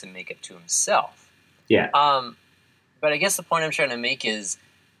prosthetics and makeup to himself. Yeah. But I guess the point I'm trying to make is,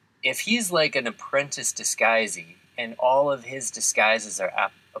 if he's an apprentice disguisee and all of his disguises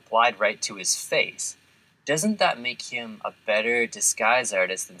are applied right to his face, doesn't that make him a better disguise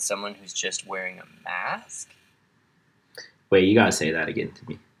artist than someone who's just wearing a mask? Wait, you gotta say that again to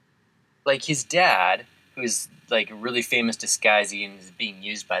me. His dad, who's a really famous disguisee and is being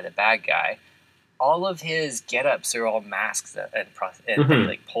used by the bad guy, all of his get-ups are all masks and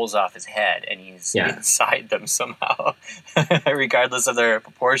he pulls off his head, and he's inside them somehow, regardless of their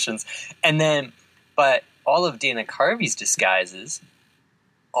proportions. But all of Dana Carvey's disguises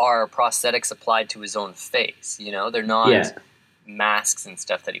are prosthetics applied to his own face. They're not masks and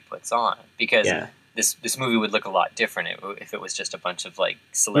stuff that he puts on, because this movie would look a lot different if it was just a bunch of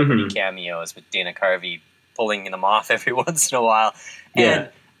celebrity cameos with Dana Carvey pulling them off every once in a while. And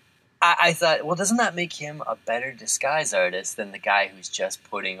I thought, well, doesn't that make him a better disguise artist than the guy who's just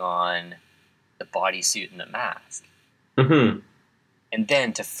putting on the bodysuit and the mask? Mm-hmm. And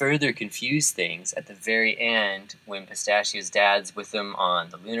then to further confuse things, at the very end, when Pistachio's dad's with him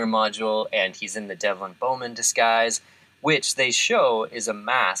on the lunar module and he's in the Devlin Bowman disguise, which they show is a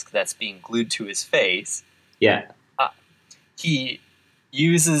mask that's being glued to his face. Yeah. He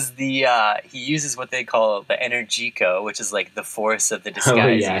uses what they call the Energico, which is like the force of the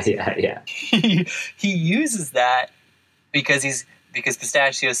disguises. Oh yeah. He uses that because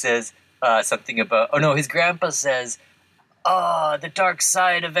Pistachio says something about. Oh no, his grandpa says, "Oh, the dark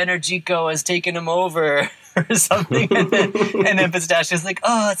side of Energico has taken him over," or something, and then Pistachio's like,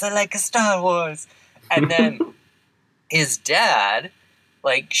 "Oh, it's like a Star Wars," and then his dad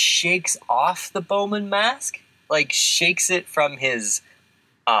like shakes off the Bowman mask, like shakes it from his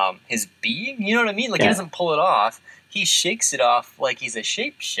being. You know what I mean? Like he doesn't pull it off; he shakes it off like he's a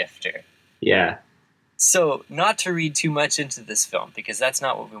shapeshifter. Yeah. So, not to read too much into this film, because that's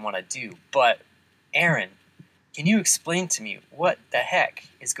not what we want to do, but, Aaron, can you explain to me what the heck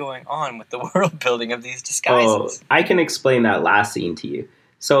is going on with the world building of these disguises? Oh, I can explain that last scene to you.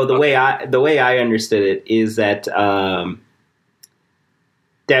 So, the way I understood it is that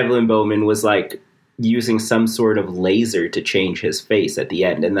Devlin Bowman was, like, using some sort of laser to change his face at the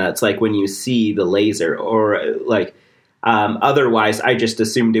end, and that's, like, when you see the laser, or, like... otherwise, I just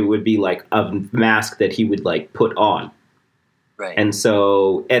assumed it would be like a mask that he would like put on. Right. And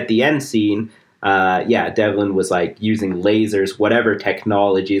so at the end scene, Devlin was like using lasers, whatever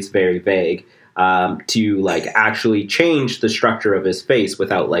technology, it's very vague, to like actually change the structure of his face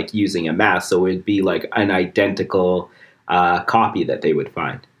without like using a mask. So it'd be like an identical copy that they would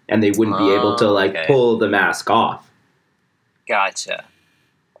find. And they wouldn't be able to like pull the mask off. Gotcha.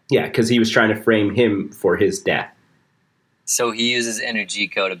 Yeah, because he was trying to frame him for his death. So he uses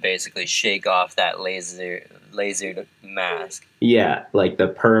Energico to basically shake off that lasered mask. Yeah, like the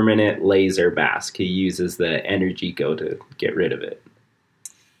permanent laser mask. He uses the Energico to get rid of it.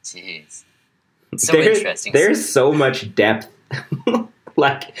 Jeez. So interesting. There's so much depth.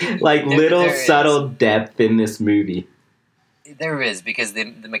 like little subtle depth in this movie. There is, because the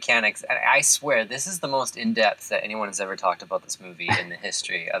mechanics, I swear, this is the most in-depth that anyone has ever talked about this movie in the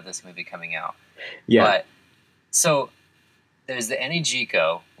history of this movie coming out. Yeah. But, so... there's the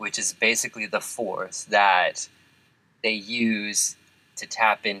Energico, which is basically the force that they use to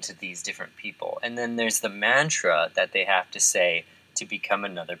tap into these different people. And then there's the mantra that they have to say to become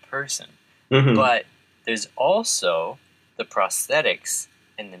another person. Mm-hmm. But there's also the prosthetics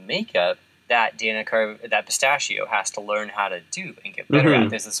and the makeup that that Pistachio has to learn how to do and get better at.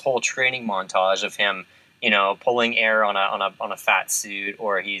 There's this whole training montage of him, pulling air on a fat suit,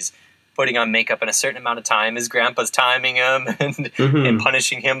 or he's putting on makeup in a certain amount of time. His grandpa's timing him and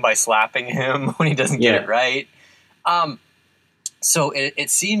punishing him by slapping him when he doesn't get it right. So it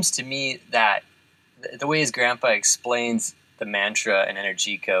seems to me that the way his grandpa explains the mantra in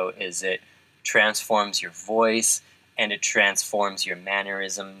Energico is it transforms your voice and it transforms your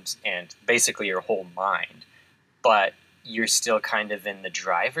mannerisms and basically your whole mind. But you're still kind of in the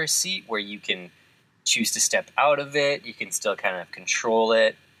driver's seat where you can choose to step out of it. You can still kind of control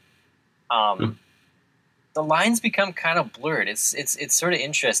it. The lines become kind of blurred. It's sort of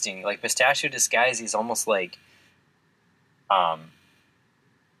interesting. Like Pistachio Disguise, he's almost like,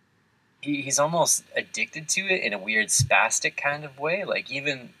 he's almost addicted to it in a weird spastic kind of way. Like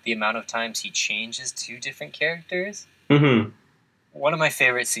even the amount of times he changes to different characters. Mm-hmm. One of my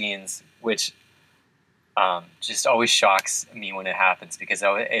favorite scenes, which just always shocks me when it happens because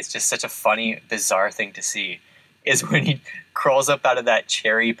it's just such a funny, bizarre thing to see, is when he crawls up out of that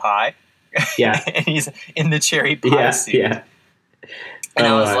cherry pie. Yeah. And he's in the cherry pie suit. Yeah. And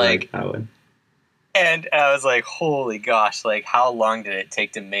I was I like that one. And I was like, holy gosh, like how long did it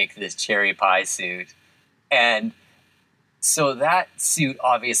take to make this cherry pie suit? And so that suit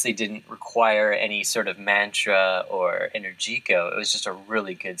obviously didn't require any sort of mantra or Energico. It was just a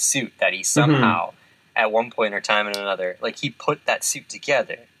really good suit that he somehow, at one point or time or another, like he put that suit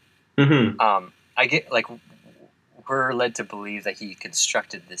together. Mm-hmm. I get like we're led to believe that he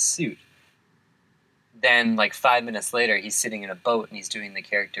constructed this suit. Then, like 5 minutes later, he's sitting in a boat and he's doing the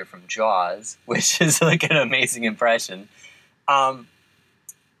character from Jaws, which is like an amazing impression. I'm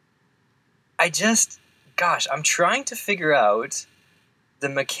trying to figure out the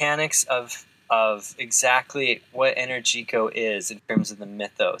mechanics of exactly what Energico is in terms of the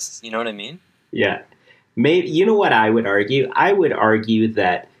mythos. You know what I mean? Yeah. Maybe, you know what I would argue? I would argue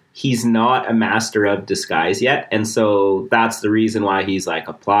that he's not a master of disguise yet, and so that's the reason why he's like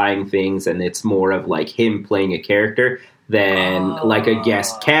applying things, and it's more of like him playing a character than like a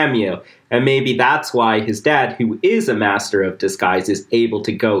guest cameo. And maybe that's why his dad, who is a master of disguise, is able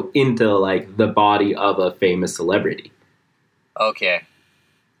to go into like the body of a famous celebrity. Okay.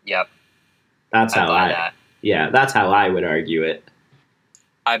 Yep. That's how that. Yeah, that's how I would argue it.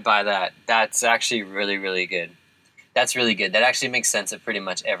 I buy that. That's actually really, really good. That's really good. That actually makes sense of pretty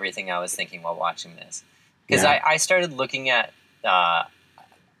much everything I was thinking while watching this. Because Yeah. I started looking at,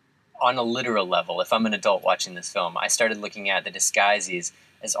 on a literal level, if I'm an adult watching this film, I started looking at the disguises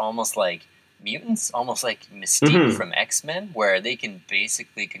as almost like mutants, almost like Mystique from X-Men, where they can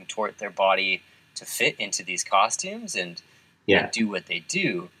basically contort their body to fit into these costumes and do what they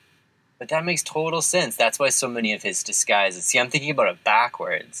do. But that makes total sense. That's why so many of his disguises... See, I'm thinking about it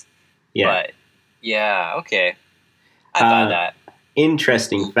backwards. Yeah. But, yeah, okay. I buy that.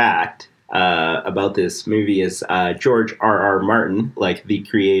 Interesting fact about this movie is George R.R. Martin, like the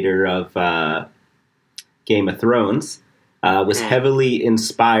creator of Game of Thrones, was heavily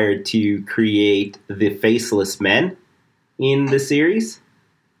inspired to create the Faceless Men in the series.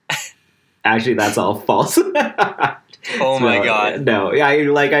 Actually, that's all false. Oh my god! No,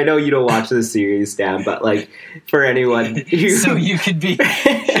 I know you don't watch the series, Dan, but like for anyone, so you could be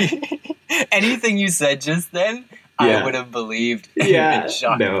anything you said just then. I would have believed. Yeah,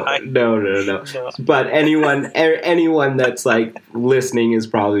 no. But anyone that's like listening is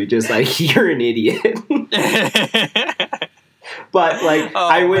probably just like, you're an idiot. But like,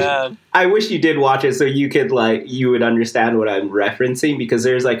 I wish you did watch it so you could you would understand what I'm referencing, because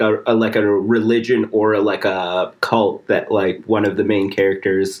there's like a religion or a cult that like one of the main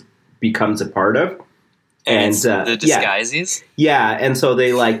characters becomes a part of. And the disguises. Yeah, and so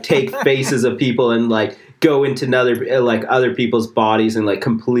they like take faces of people and like go into other people's bodies and like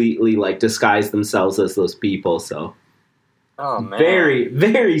completely like disguise themselves as those people. So, oh man, very,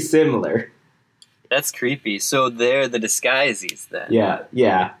 very similar. That's creepy. So they're the disguises then.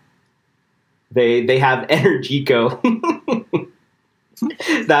 Yeah. They have Energico.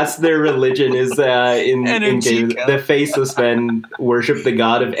 That's their religion, is in Game. The Faceless Men worship the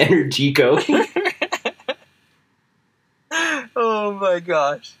god of Energico. Oh my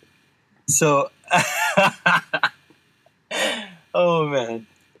gosh. So oh man.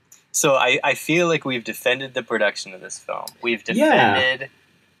 So I feel like we've defended the production of this film. We've defended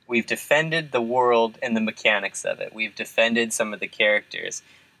the world and the mechanics of it. We've defended some of the characters.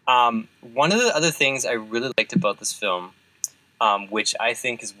 One of the other things I really liked about this film, which I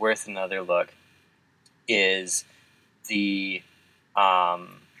think is worth another look, is the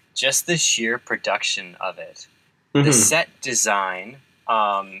just the sheer production of it. Mm-hmm. The set design.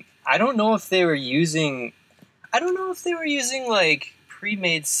 I don't know if they were using like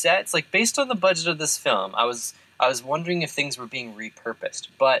pre-made sets, like based on the budget of this film. I was wondering if things were being repurposed,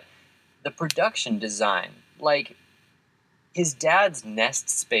 but the production design, like his dad's nest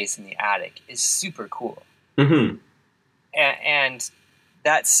space in the attic, is super cool. Mm-hmm. And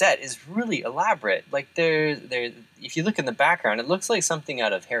that set is really elaborate. Like if you look in the background, it looks like something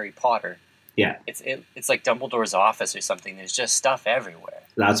out of Harry Potter. Yeah, it's like Dumbledore's office or something. There's just stuff everywhere.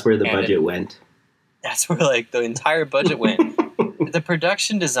 That's where the budget went. That's where like the entire budget went. The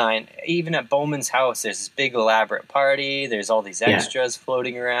production design, even at Bowman's house, there's this big elaborate party. There's all these extras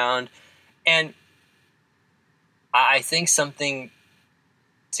floating around. And I think something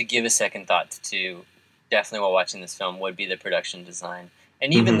to give a second thought to, definitely while watching this film, would be the production design.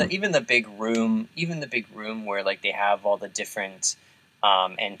 And even the big room where like they have all the different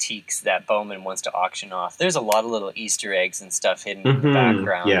antiques that Bowman wants to auction off. There's a lot of little Easter eggs and stuff hidden in the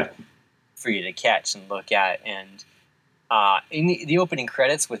background for you to catch and look at. And in the opening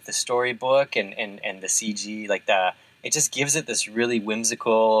credits with the storybook and the CG, like it just gives it this really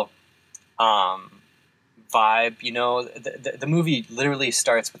whimsical vibe. You know, the movie literally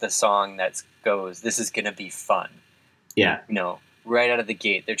starts with a song that goes, "This is gonna be fun." Yeah, you know, right out of the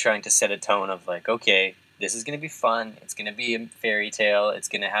gate, they're trying to set a tone of like, okay, this is gonna be fun. It's gonna be a fairy tale. It's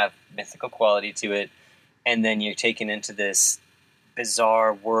gonna have mythical quality to it, and then you're taken into this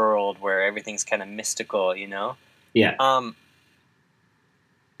bizarre world where everything's kind of mystical. You know. Yeah.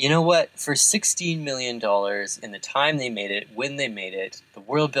 You know what? For $16 million in the time they made it, when they made it, the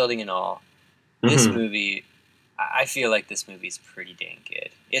world building and all, this movie, I feel like this movie's pretty dang good.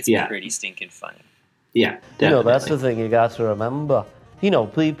 It's pretty stinking funny. Yeah, definitely. You know, that's the thing you got to remember. You know,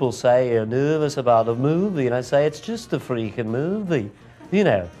 people say you're nervous about a movie, and I say it's just a freaking movie. You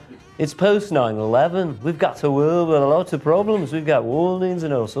know, it's post 9/11. We've got a world with a lot of problems. We've got warnings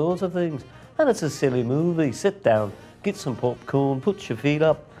and all sorts of things. And it's a silly movie. Sit down, get some popcorn, put your feet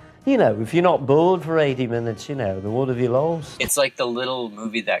up. You know, if you're not bored for 80 minutes, you know, then what have you lost? It's like the little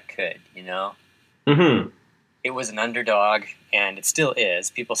movie that could, you know? Mm-hmm. It was an underdog, and it still is.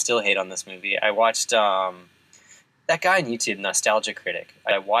 People still hate on this movie. I watched that guy on YouTube, Nostalgia Critic.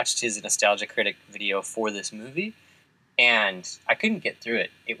 I watched his Nostalgia Critic video for this movie, and I couldn't get through it.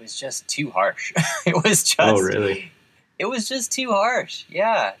 It was just too harsh. It was just... Oh, really? It was just too harsh.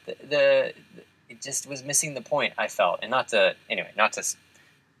 Yeah. it just was missing the point, I felt. And not to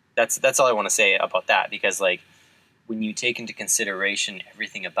that's all I want to say about that, because like when you take into consideration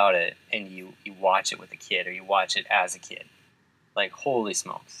everything about it and you watch it with a kid or you watch it as a kid, like holy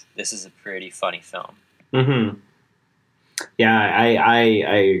smokes, this is a pretty funny film. Mm-hmm. Yeah, I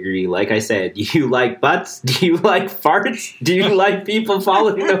agree. Like I said, do you like butts? Do you like farts? Do you like people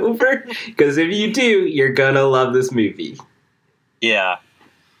falling over? Because if you do, you're gonna love this movie. Yeah,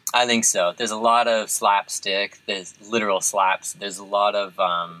 I think so. There's a lot of slapstick. There's literal slaps. There's a lot of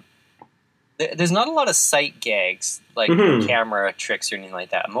there's not a lot of sight gags, like camera tricks or anything like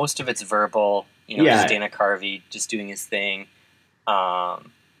that. Most of it's verbal. Just Dana Carvey just doing his thing.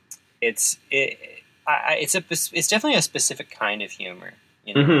 It's definitely a specific kind of humor.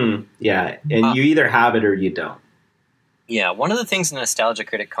 Yeah, and you either have it or you don't. Yeah, one of the things the Nostalgia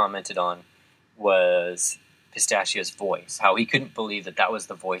Critic commented on was Pistachio's voice. How he couldn't believe that was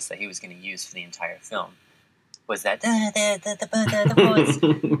the voice that he was going to use for the entire film. Was that the voice?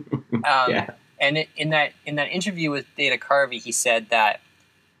 Yeah. And in that interview with Dana Carvey, he said that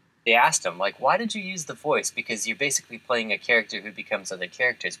they asked him, like, why did you use the voice? Because you're basically playing a character who becomes other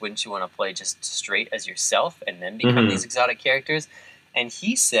characters. Wouldn't you want to play just straight as yourself and then become these exotic characters? And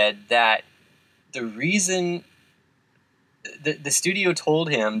he said that the reason the studio told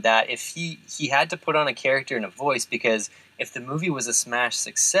him that if he had to put on a character and a voice, because if the movie was a smash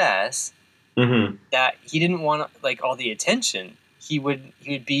success, that he didn't want like all the attention. He would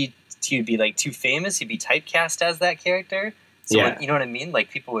be like too famous. He'd be typecast as that character. So you know what I mean?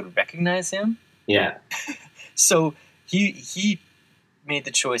 Like people would recognize him. Yeah. So he made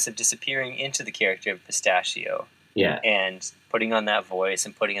the choice of disappearing into the character of Pistachio. Yeah. And putting on that voice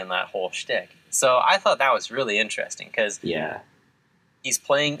and putting on that whole shtick. So I thought that was really interesting because he's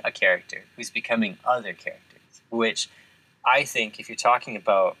playing a character who's becoming other characters, which I think if you're talking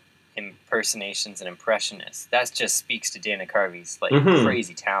about impersonations and impressionists, that just speaks to Dana Carvey's like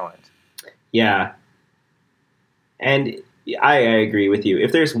crazy talent. Yeah. And I agree with you.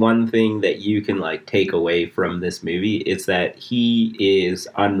 If there's one thing that you can like take away from this movie, it's that he is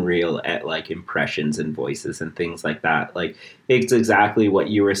unreal at like impressions and voices and things like that. Like it's exactly what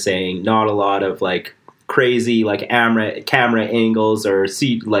you were saying. Not a lot of like crazy like camera angles or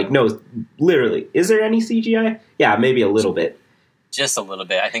literally. Is there any CGI? Yeah, maybe a little bit. Just a little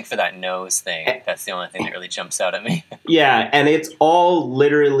bit. I think for that nose thing, that's the only thing that really jumps out at me. Yeah, and it's all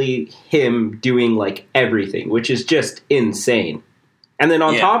literally him doing like everything, which is just insane. And then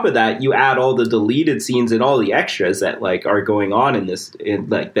on top of that, you add all the deleted scenes and all the extras that like are going on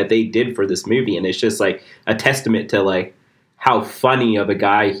that they did for this movie, and it's just like a testament to like how funny of a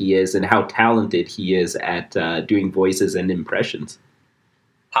guy he is and how talented he is at doing voices and impressions.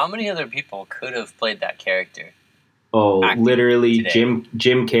 How many other people could have played that character? Oh, literally today?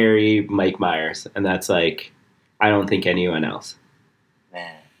 Jim Carrey, Mike Myers, and that's like I don't think anyone else.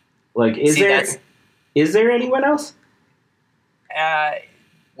 Man, like is there anyone else?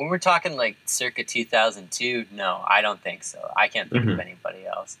 When we're talking like circa 2002, no, I don't think so. I can't think of anybody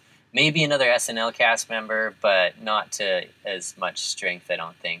else. Maybe another SNL cast member, but not to as much strength, I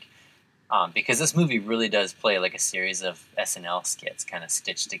don't think. Because this movie really does play like a series of SNL skits kind of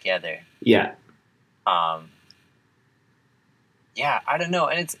stitched together. Yeah. Yeah, I don't know,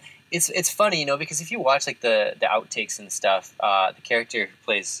 and it's funny, because if you watch like the outtakes and stuff, the character who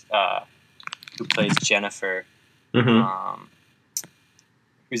plays Jennifer,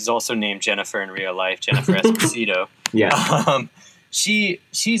 who's also named Jennifer in real life, Jennifer Esposito. Yeah,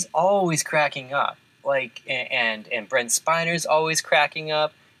 she's always cracking up, like, and Brent Spiner's always cracking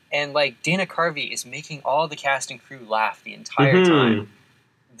up, and like Dana Carvey is making all the cast and crew laugh the entire time.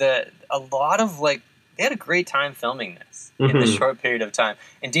 A lot of like. They had a great time filming this in this short period of time.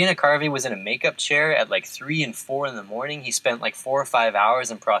 And Dana Carvey was in a makeup chair at like 3 and 4 in the morning. He spent like 4 or 5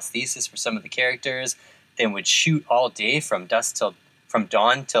 hours in prosthesis for some of the characters, then would shoot all day from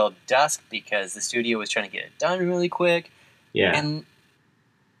dawn till dusk because the studio was trying to get it done really quick. Yeah. And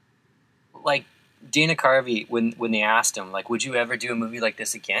like Dana Carvey, when they asked him, like, would you ever do a movie like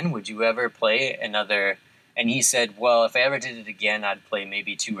this again? Would you ever play another... And he said, well, if I ever did it again, I'd play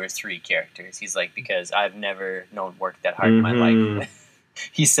maybe 2 or 3 characters. He's like, because I've never known work that hard in my life.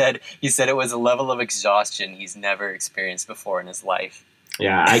 He said it was a level of exhaustion he's never experienced before in his life.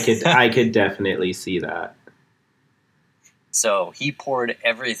 Yeah, I could definitely see that. So he poured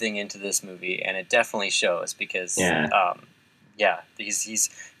everything into this movie, and it definitely shows because, he's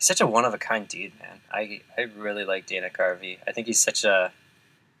such a one-of-a-kind dude, man. I really like Dana Carvey. I think he's such an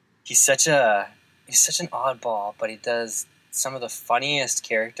oddball, but he does some of the funniest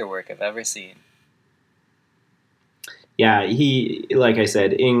character work I've ever seen. Yeah, he, like I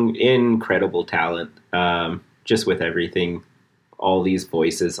said, incredible talent. Just with everything, all these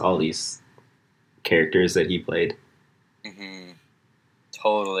voices, all these characters that he played. Mm-hmm.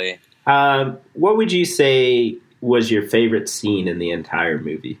 Totally. What would you say was your favorite scene in the entire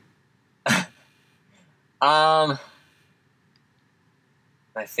movie? My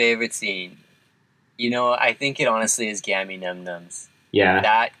favorite scene. I think it honestly is Gammy Num Nums.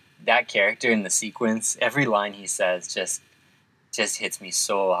 Yeah. That character in the sequence, every line he says just hits me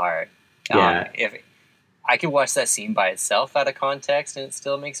so hard. Yeah. If I could watch that scene by itself out of context and it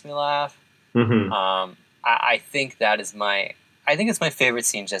still makes me laugh. Mm-hmm. I think it's my favorite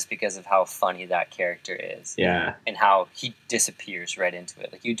scene just because of how funny that character is. Yeah. And how he disappears right into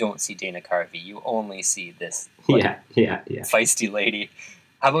it. Like, you don't see Dana Carvey. You only see this yeah. feisty lady.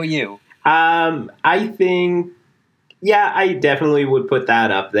 How about you? I think, I definitely would put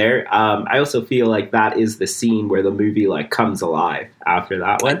that up there. I also feel like that is the scene where the movie like comes alive after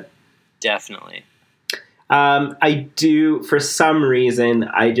that one. Definitely. I do, for some reason,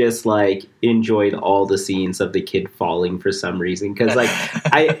 I just like enjoyed all the scenes of the kid falling for some reason. Cause like,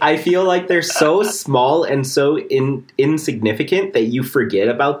 I feel like they're so small and so insignificant that you forget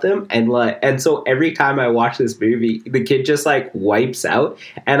about them. And so every time I watch this movie, the kid just like wipes out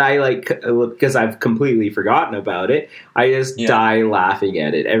and I like, cause I've completely forgotten about it. I just die laughing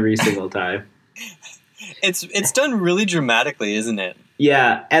at it every single time. It's done really dramatically, isn't it?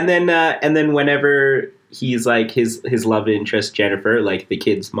 Yeah. And then whenever he's like his love interest Jennifer, like the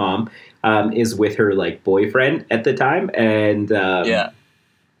kid's mom, is with her like boyfriend at the time, and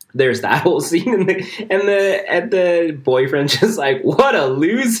there's that whole scene, and the boyfriend's just like, what a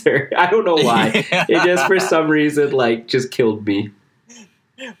loser. I don't know why. Yeah. It just for some reason like just killed me.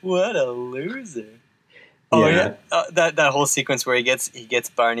 What a loser. Oh yeah, that whole sequence where he gets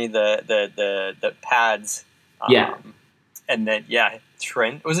Barney the pads. And then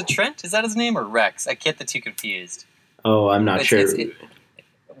Trent, was it Trent? Is that his name, or Rex? I get the two confused. Oh, I'm not sure.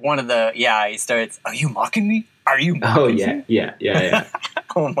 One of the he starts. Are you mocking me? Are you? Mocking me? Yeah.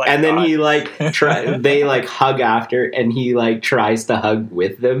 Oh my! And God. then he like they like hug after, and he like tries to hug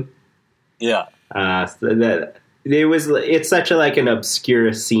with them. Yeah. So that it's such a like an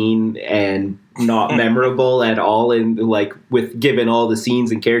obscure scene and not memorable at all, and like with given all the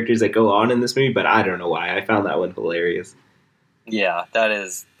scenes and characters that go on in this movie. But I don't know why I found that one hilarious. Yeah, that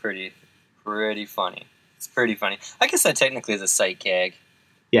is pretty funny. It's pretty funny. I guess that technically is a sight gag.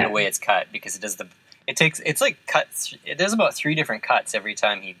 Yeah. The way it's cut, because it does it's like cuts. It does about 3 different cuts every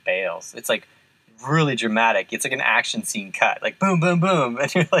time he bails. It's like really dramatic. It's like an action scene cut, like boom, boom, boom,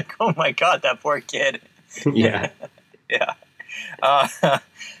 and you're like, oh my God, that poor kid. Yeah. Yeah.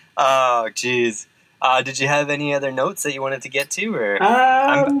 Oh, geez. Did you have any other notes that you wanted to get to, or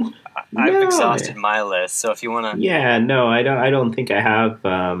I've exhausted my list. So if you want to, I don't think I have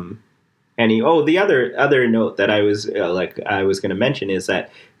any. Oh, the other note that I was going to mention is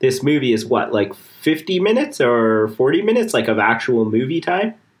that this movie is what, like 50 minutes or 40 minutes, like of actual movie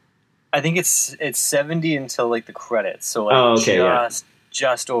time. I think it's 70 until like the credits. So like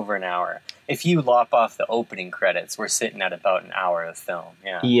just over an hour. If you lop off the opening credits, we're sitting at about an hour of film.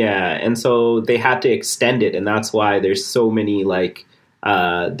 Yeah. Yeah, and so they had to extend it, and that's why there's so many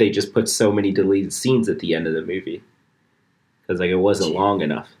they just put so many deleted scenes at the end of the movie because like it wasn't long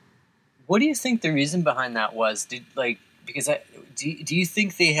enough. What do you think the reason behind that was? Do you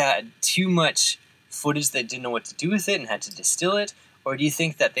think they had too much footage that didn't know what to do with it and had to distill it, or do you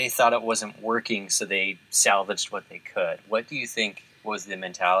think that they thought it wasn't working so they salvaged what they could? What do you think was the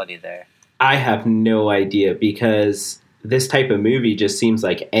mentality there? I have no idea, because this type of movie just seems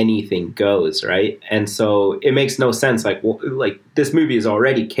like anything goes, right? And so it makes no sense. Like this movie is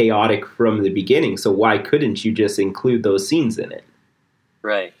already chaotic from the beginning, so why couldn't you just include those scenes in it?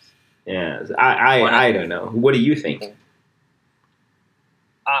 Right. Yeah, I don't know. What do you think?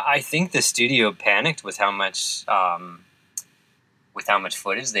 I think the studio panicked with how much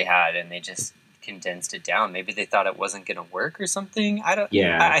footage they had, and they just condensed it down. Maybe they thought it wasn't going to work or something. I don't.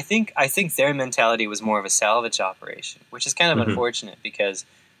 Yeah. I think their mentality was more of a salvage operation, which is kind of unfortunate because,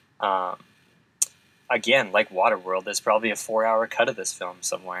 again, like Waterworld, there's probably a 4-hour cut of this film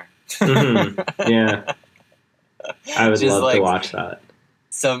somewhere. Yeah, I would love to watch that.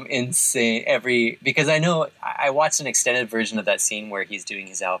 Some insane because I know I watched an extended version of that scene where he's doing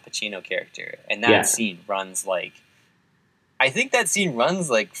his Al Pacino character, and that scene runs like. I think that scene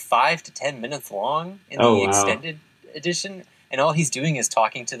runs like 5 to 10 minutes long in the extended edition, and all he's doing is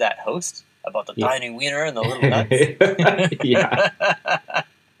talking to that host about the dining wiener and the little nuts. Yeah.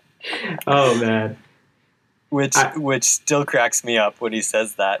 Oh man. Which still cracks me up when he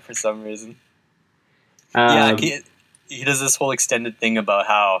says that for some reason. he does this whole extended thing about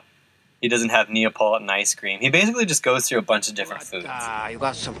how he doesn't have Neapolitan ice cream. He basically just goes through a bunch of different foods. You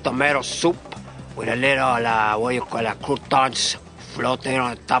got some tomato soup with a little, what you call it, croutons floating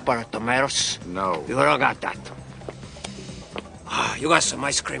on top of the tomatoes? No. You don't got that. You got some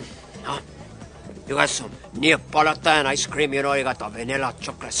ice cream, huh? You got some Neapolitan ice cream, you know, you got the vanilla,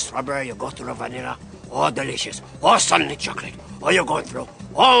 chocolate, strawberry, you go through the vanilla, oh, delicious. Oh, suddenly chocolate. Oh, you're going through.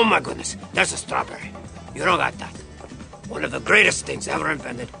 Oh, my goodness, there's a strawberry. You don't got that. One of the greatest things ever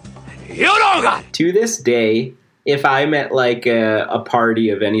invented. You don't got it. To this day, if I'm at like a party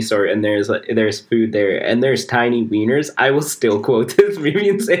of any sort and there's food there and there's tiny wieners, I will still quote this movie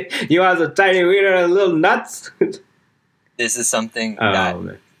and say, "You want a tiny wiener and little nuts?" This is something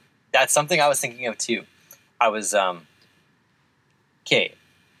man. that's something I was thinking of too. I was okay,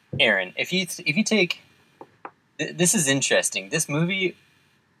 Aaron. If you take this is interesting. This movie,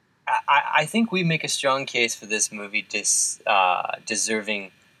 I think we make a strong case for this movie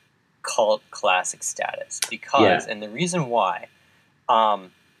deserving cult classic status because, and the reason why,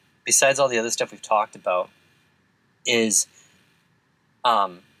 besides all the other stuff we've talked about, is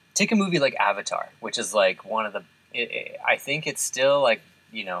take a movie like Avatar, which is like one of the. I think it's still like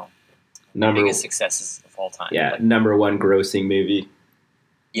biggest successes of all time. Yeah, like, number one grossing movie.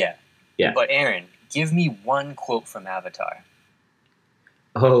 Yeah. But Aaron, give me one quote from Avatar.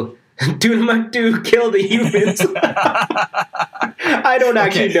 Oh, Dunamakdu kill the humans. I don't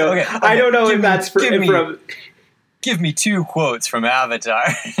actually know. Okay. I don't know if that's from. Give me 2 quotes from Avatar.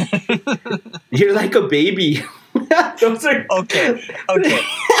 You're like a baby. Those are okay.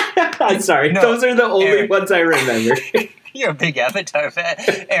 I'm sorry. No, those are the only Aaron. ones I remember. You're a big Avatar fan,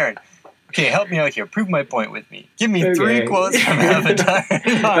 Aaron. Okay, help me out here. Prove my point with me. Give me 3 quotes from Avatar.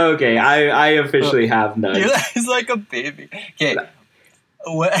 Okay, I officially have none. He's like a baby. Okay.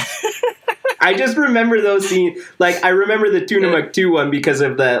 What? I just remember those scenes. Like, I remember the Tunamaktu one because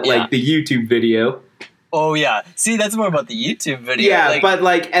of the the YouTube video. Oh, yeah. See, that's more about the YouTube video. Yeah, but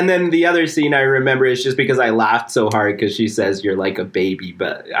and then the other scene I remember is just because I laughed so hard because she says you're like a baby,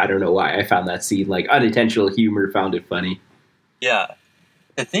 but I don't know why I found that scene, unintentional humor, found it funny. Yeah.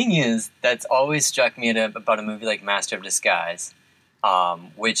 The thing is, that's always struck me about a movie like Master of Disguise,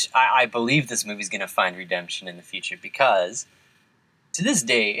 which I believe this movie's going to find redemption in the future because to this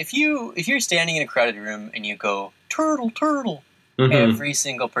day, if you're standing in a crowded room and you go, turtle, turtle, every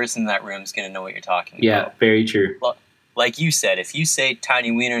single person in that room is going to know what you're talking about. Yeah, very true. Like you said, if you say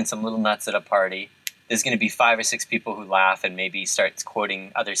tiny wiener and some little nuts at a party, there's going to be 5 or 6 people who laugh and maybe start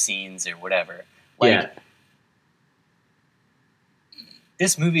quoting other scenes or whatever.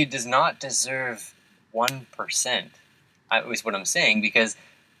 This movie does not deserve 1%, is what I'm saying, because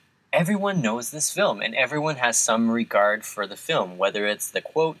everyone knows this film and everyone has some regard for the film, whether it's the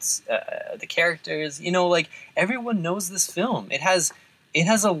quotes, the characters, everyone knows this film. It has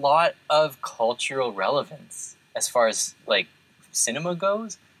a lot of cultural relevance as far as cinema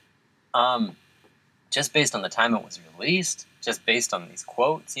goes. Just based on the time it was released, just based on these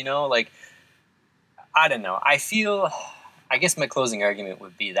quotes, I don't know. I guess my closing argument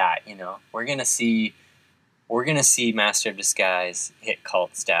would be that, we're gonna see Master of Disguise hit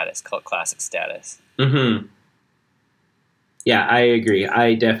cult classic status. Mm-hmm. Yeah, I agree.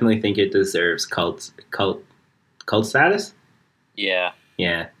 I definitely think it deserves cult status. Yeah.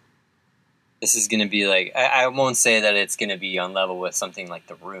 Yeah. This is gonna be I won't say that it's gonna be on level with something like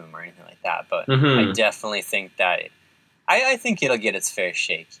The Room or anything like that, but I definitely think that I think it'll get its fair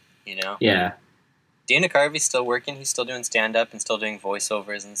shake. Yeah. Dana Carvey's still working. He's still doing stand-up and still doing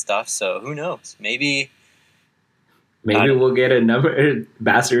voiceovers and stuff. So who knows? Maybe we'll get a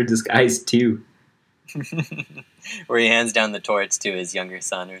Master of Disguise 2. Where he hands down the torch to his younger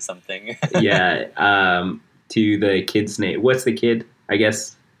son or something. Yeah. To the kid's name. What's the kid? I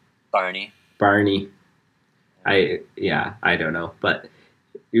guess Barney. I don't know. But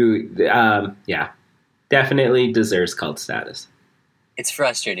definitely deserves cult status. It's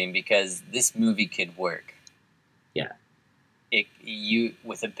frustrating because this movie could work. Yeah.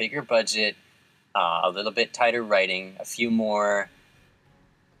 With a bigger budget, a little bit tighter writing, a few more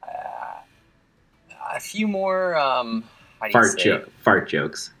fart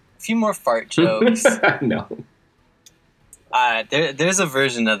jokes. A few more fart jokes. No. There's a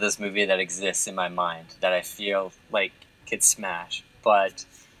version of this movie that exists in my mind that I feel like could smash, but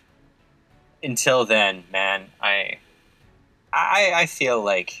until then, man, I feel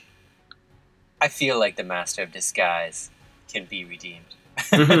like the Master of Disguise can be redeemed.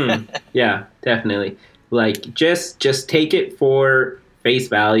 Yeah, definitely. Just take it for face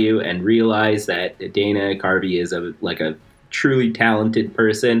value and realize that Dana Carvey is a truly talented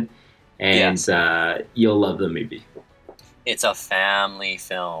person, and you'll love the movie. it's a family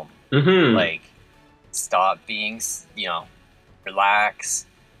film. Mm-hmm. Like, stop being, relax,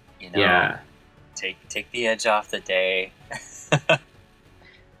 Yeah. take the edge off the day.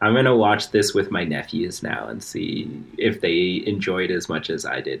 I'm going to watch this with my nephews now and see if they enjoy it as much as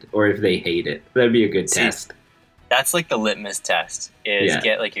I did, or if they hate it. That'd be a good test. That's like the litmus test, is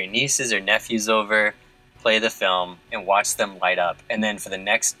get like your nieces or nephews over, play the film, and watch them light up. And then for the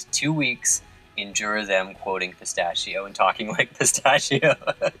next 2 weeks, endure them quoting Pistachio and talking like Pistachio.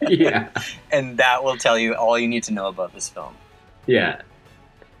 Yeah. And that will tell you all you need to know about this film. Yeah.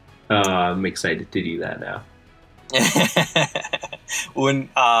 I'm excited to do that now. When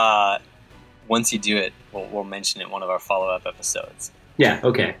once you do it, we'll mention it in one of our follow-up episodes. Yeah,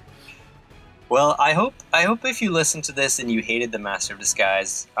 okay. Well, I hope if you listen to this and you hated The Master of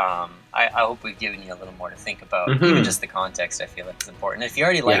Disguise, I hope we've given you a little more to think about. Mm-hmm. Even just the context, I feel like is important. If you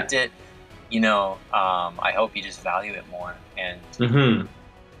already liked it, I hope you just value it more. And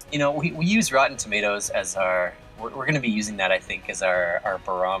Mm-hmm. we use Rotten Tomatoes as our. We're going to be using that, I think, as our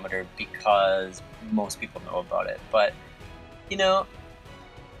barometer because most people know about it. But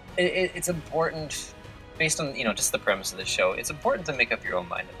it's important, based on just the premise of the show. It's important to make up your own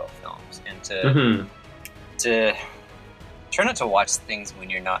mind about films and to try not to watch things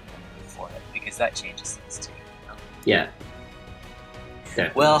when you're not in the mood for it, because that changes things too. Yeah.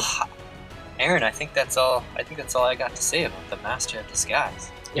 Definitely. Well, Aaron, I think that's all I got to say about The Master of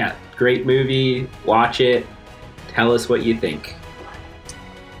Disguise. Yeah, great movie. Watch it. Tell us what you think.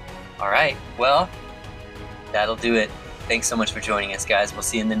 All right. Well, that'll do it. Thanks so much for joining us, guys. We'll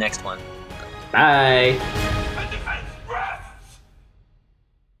see you in the next one. Bye.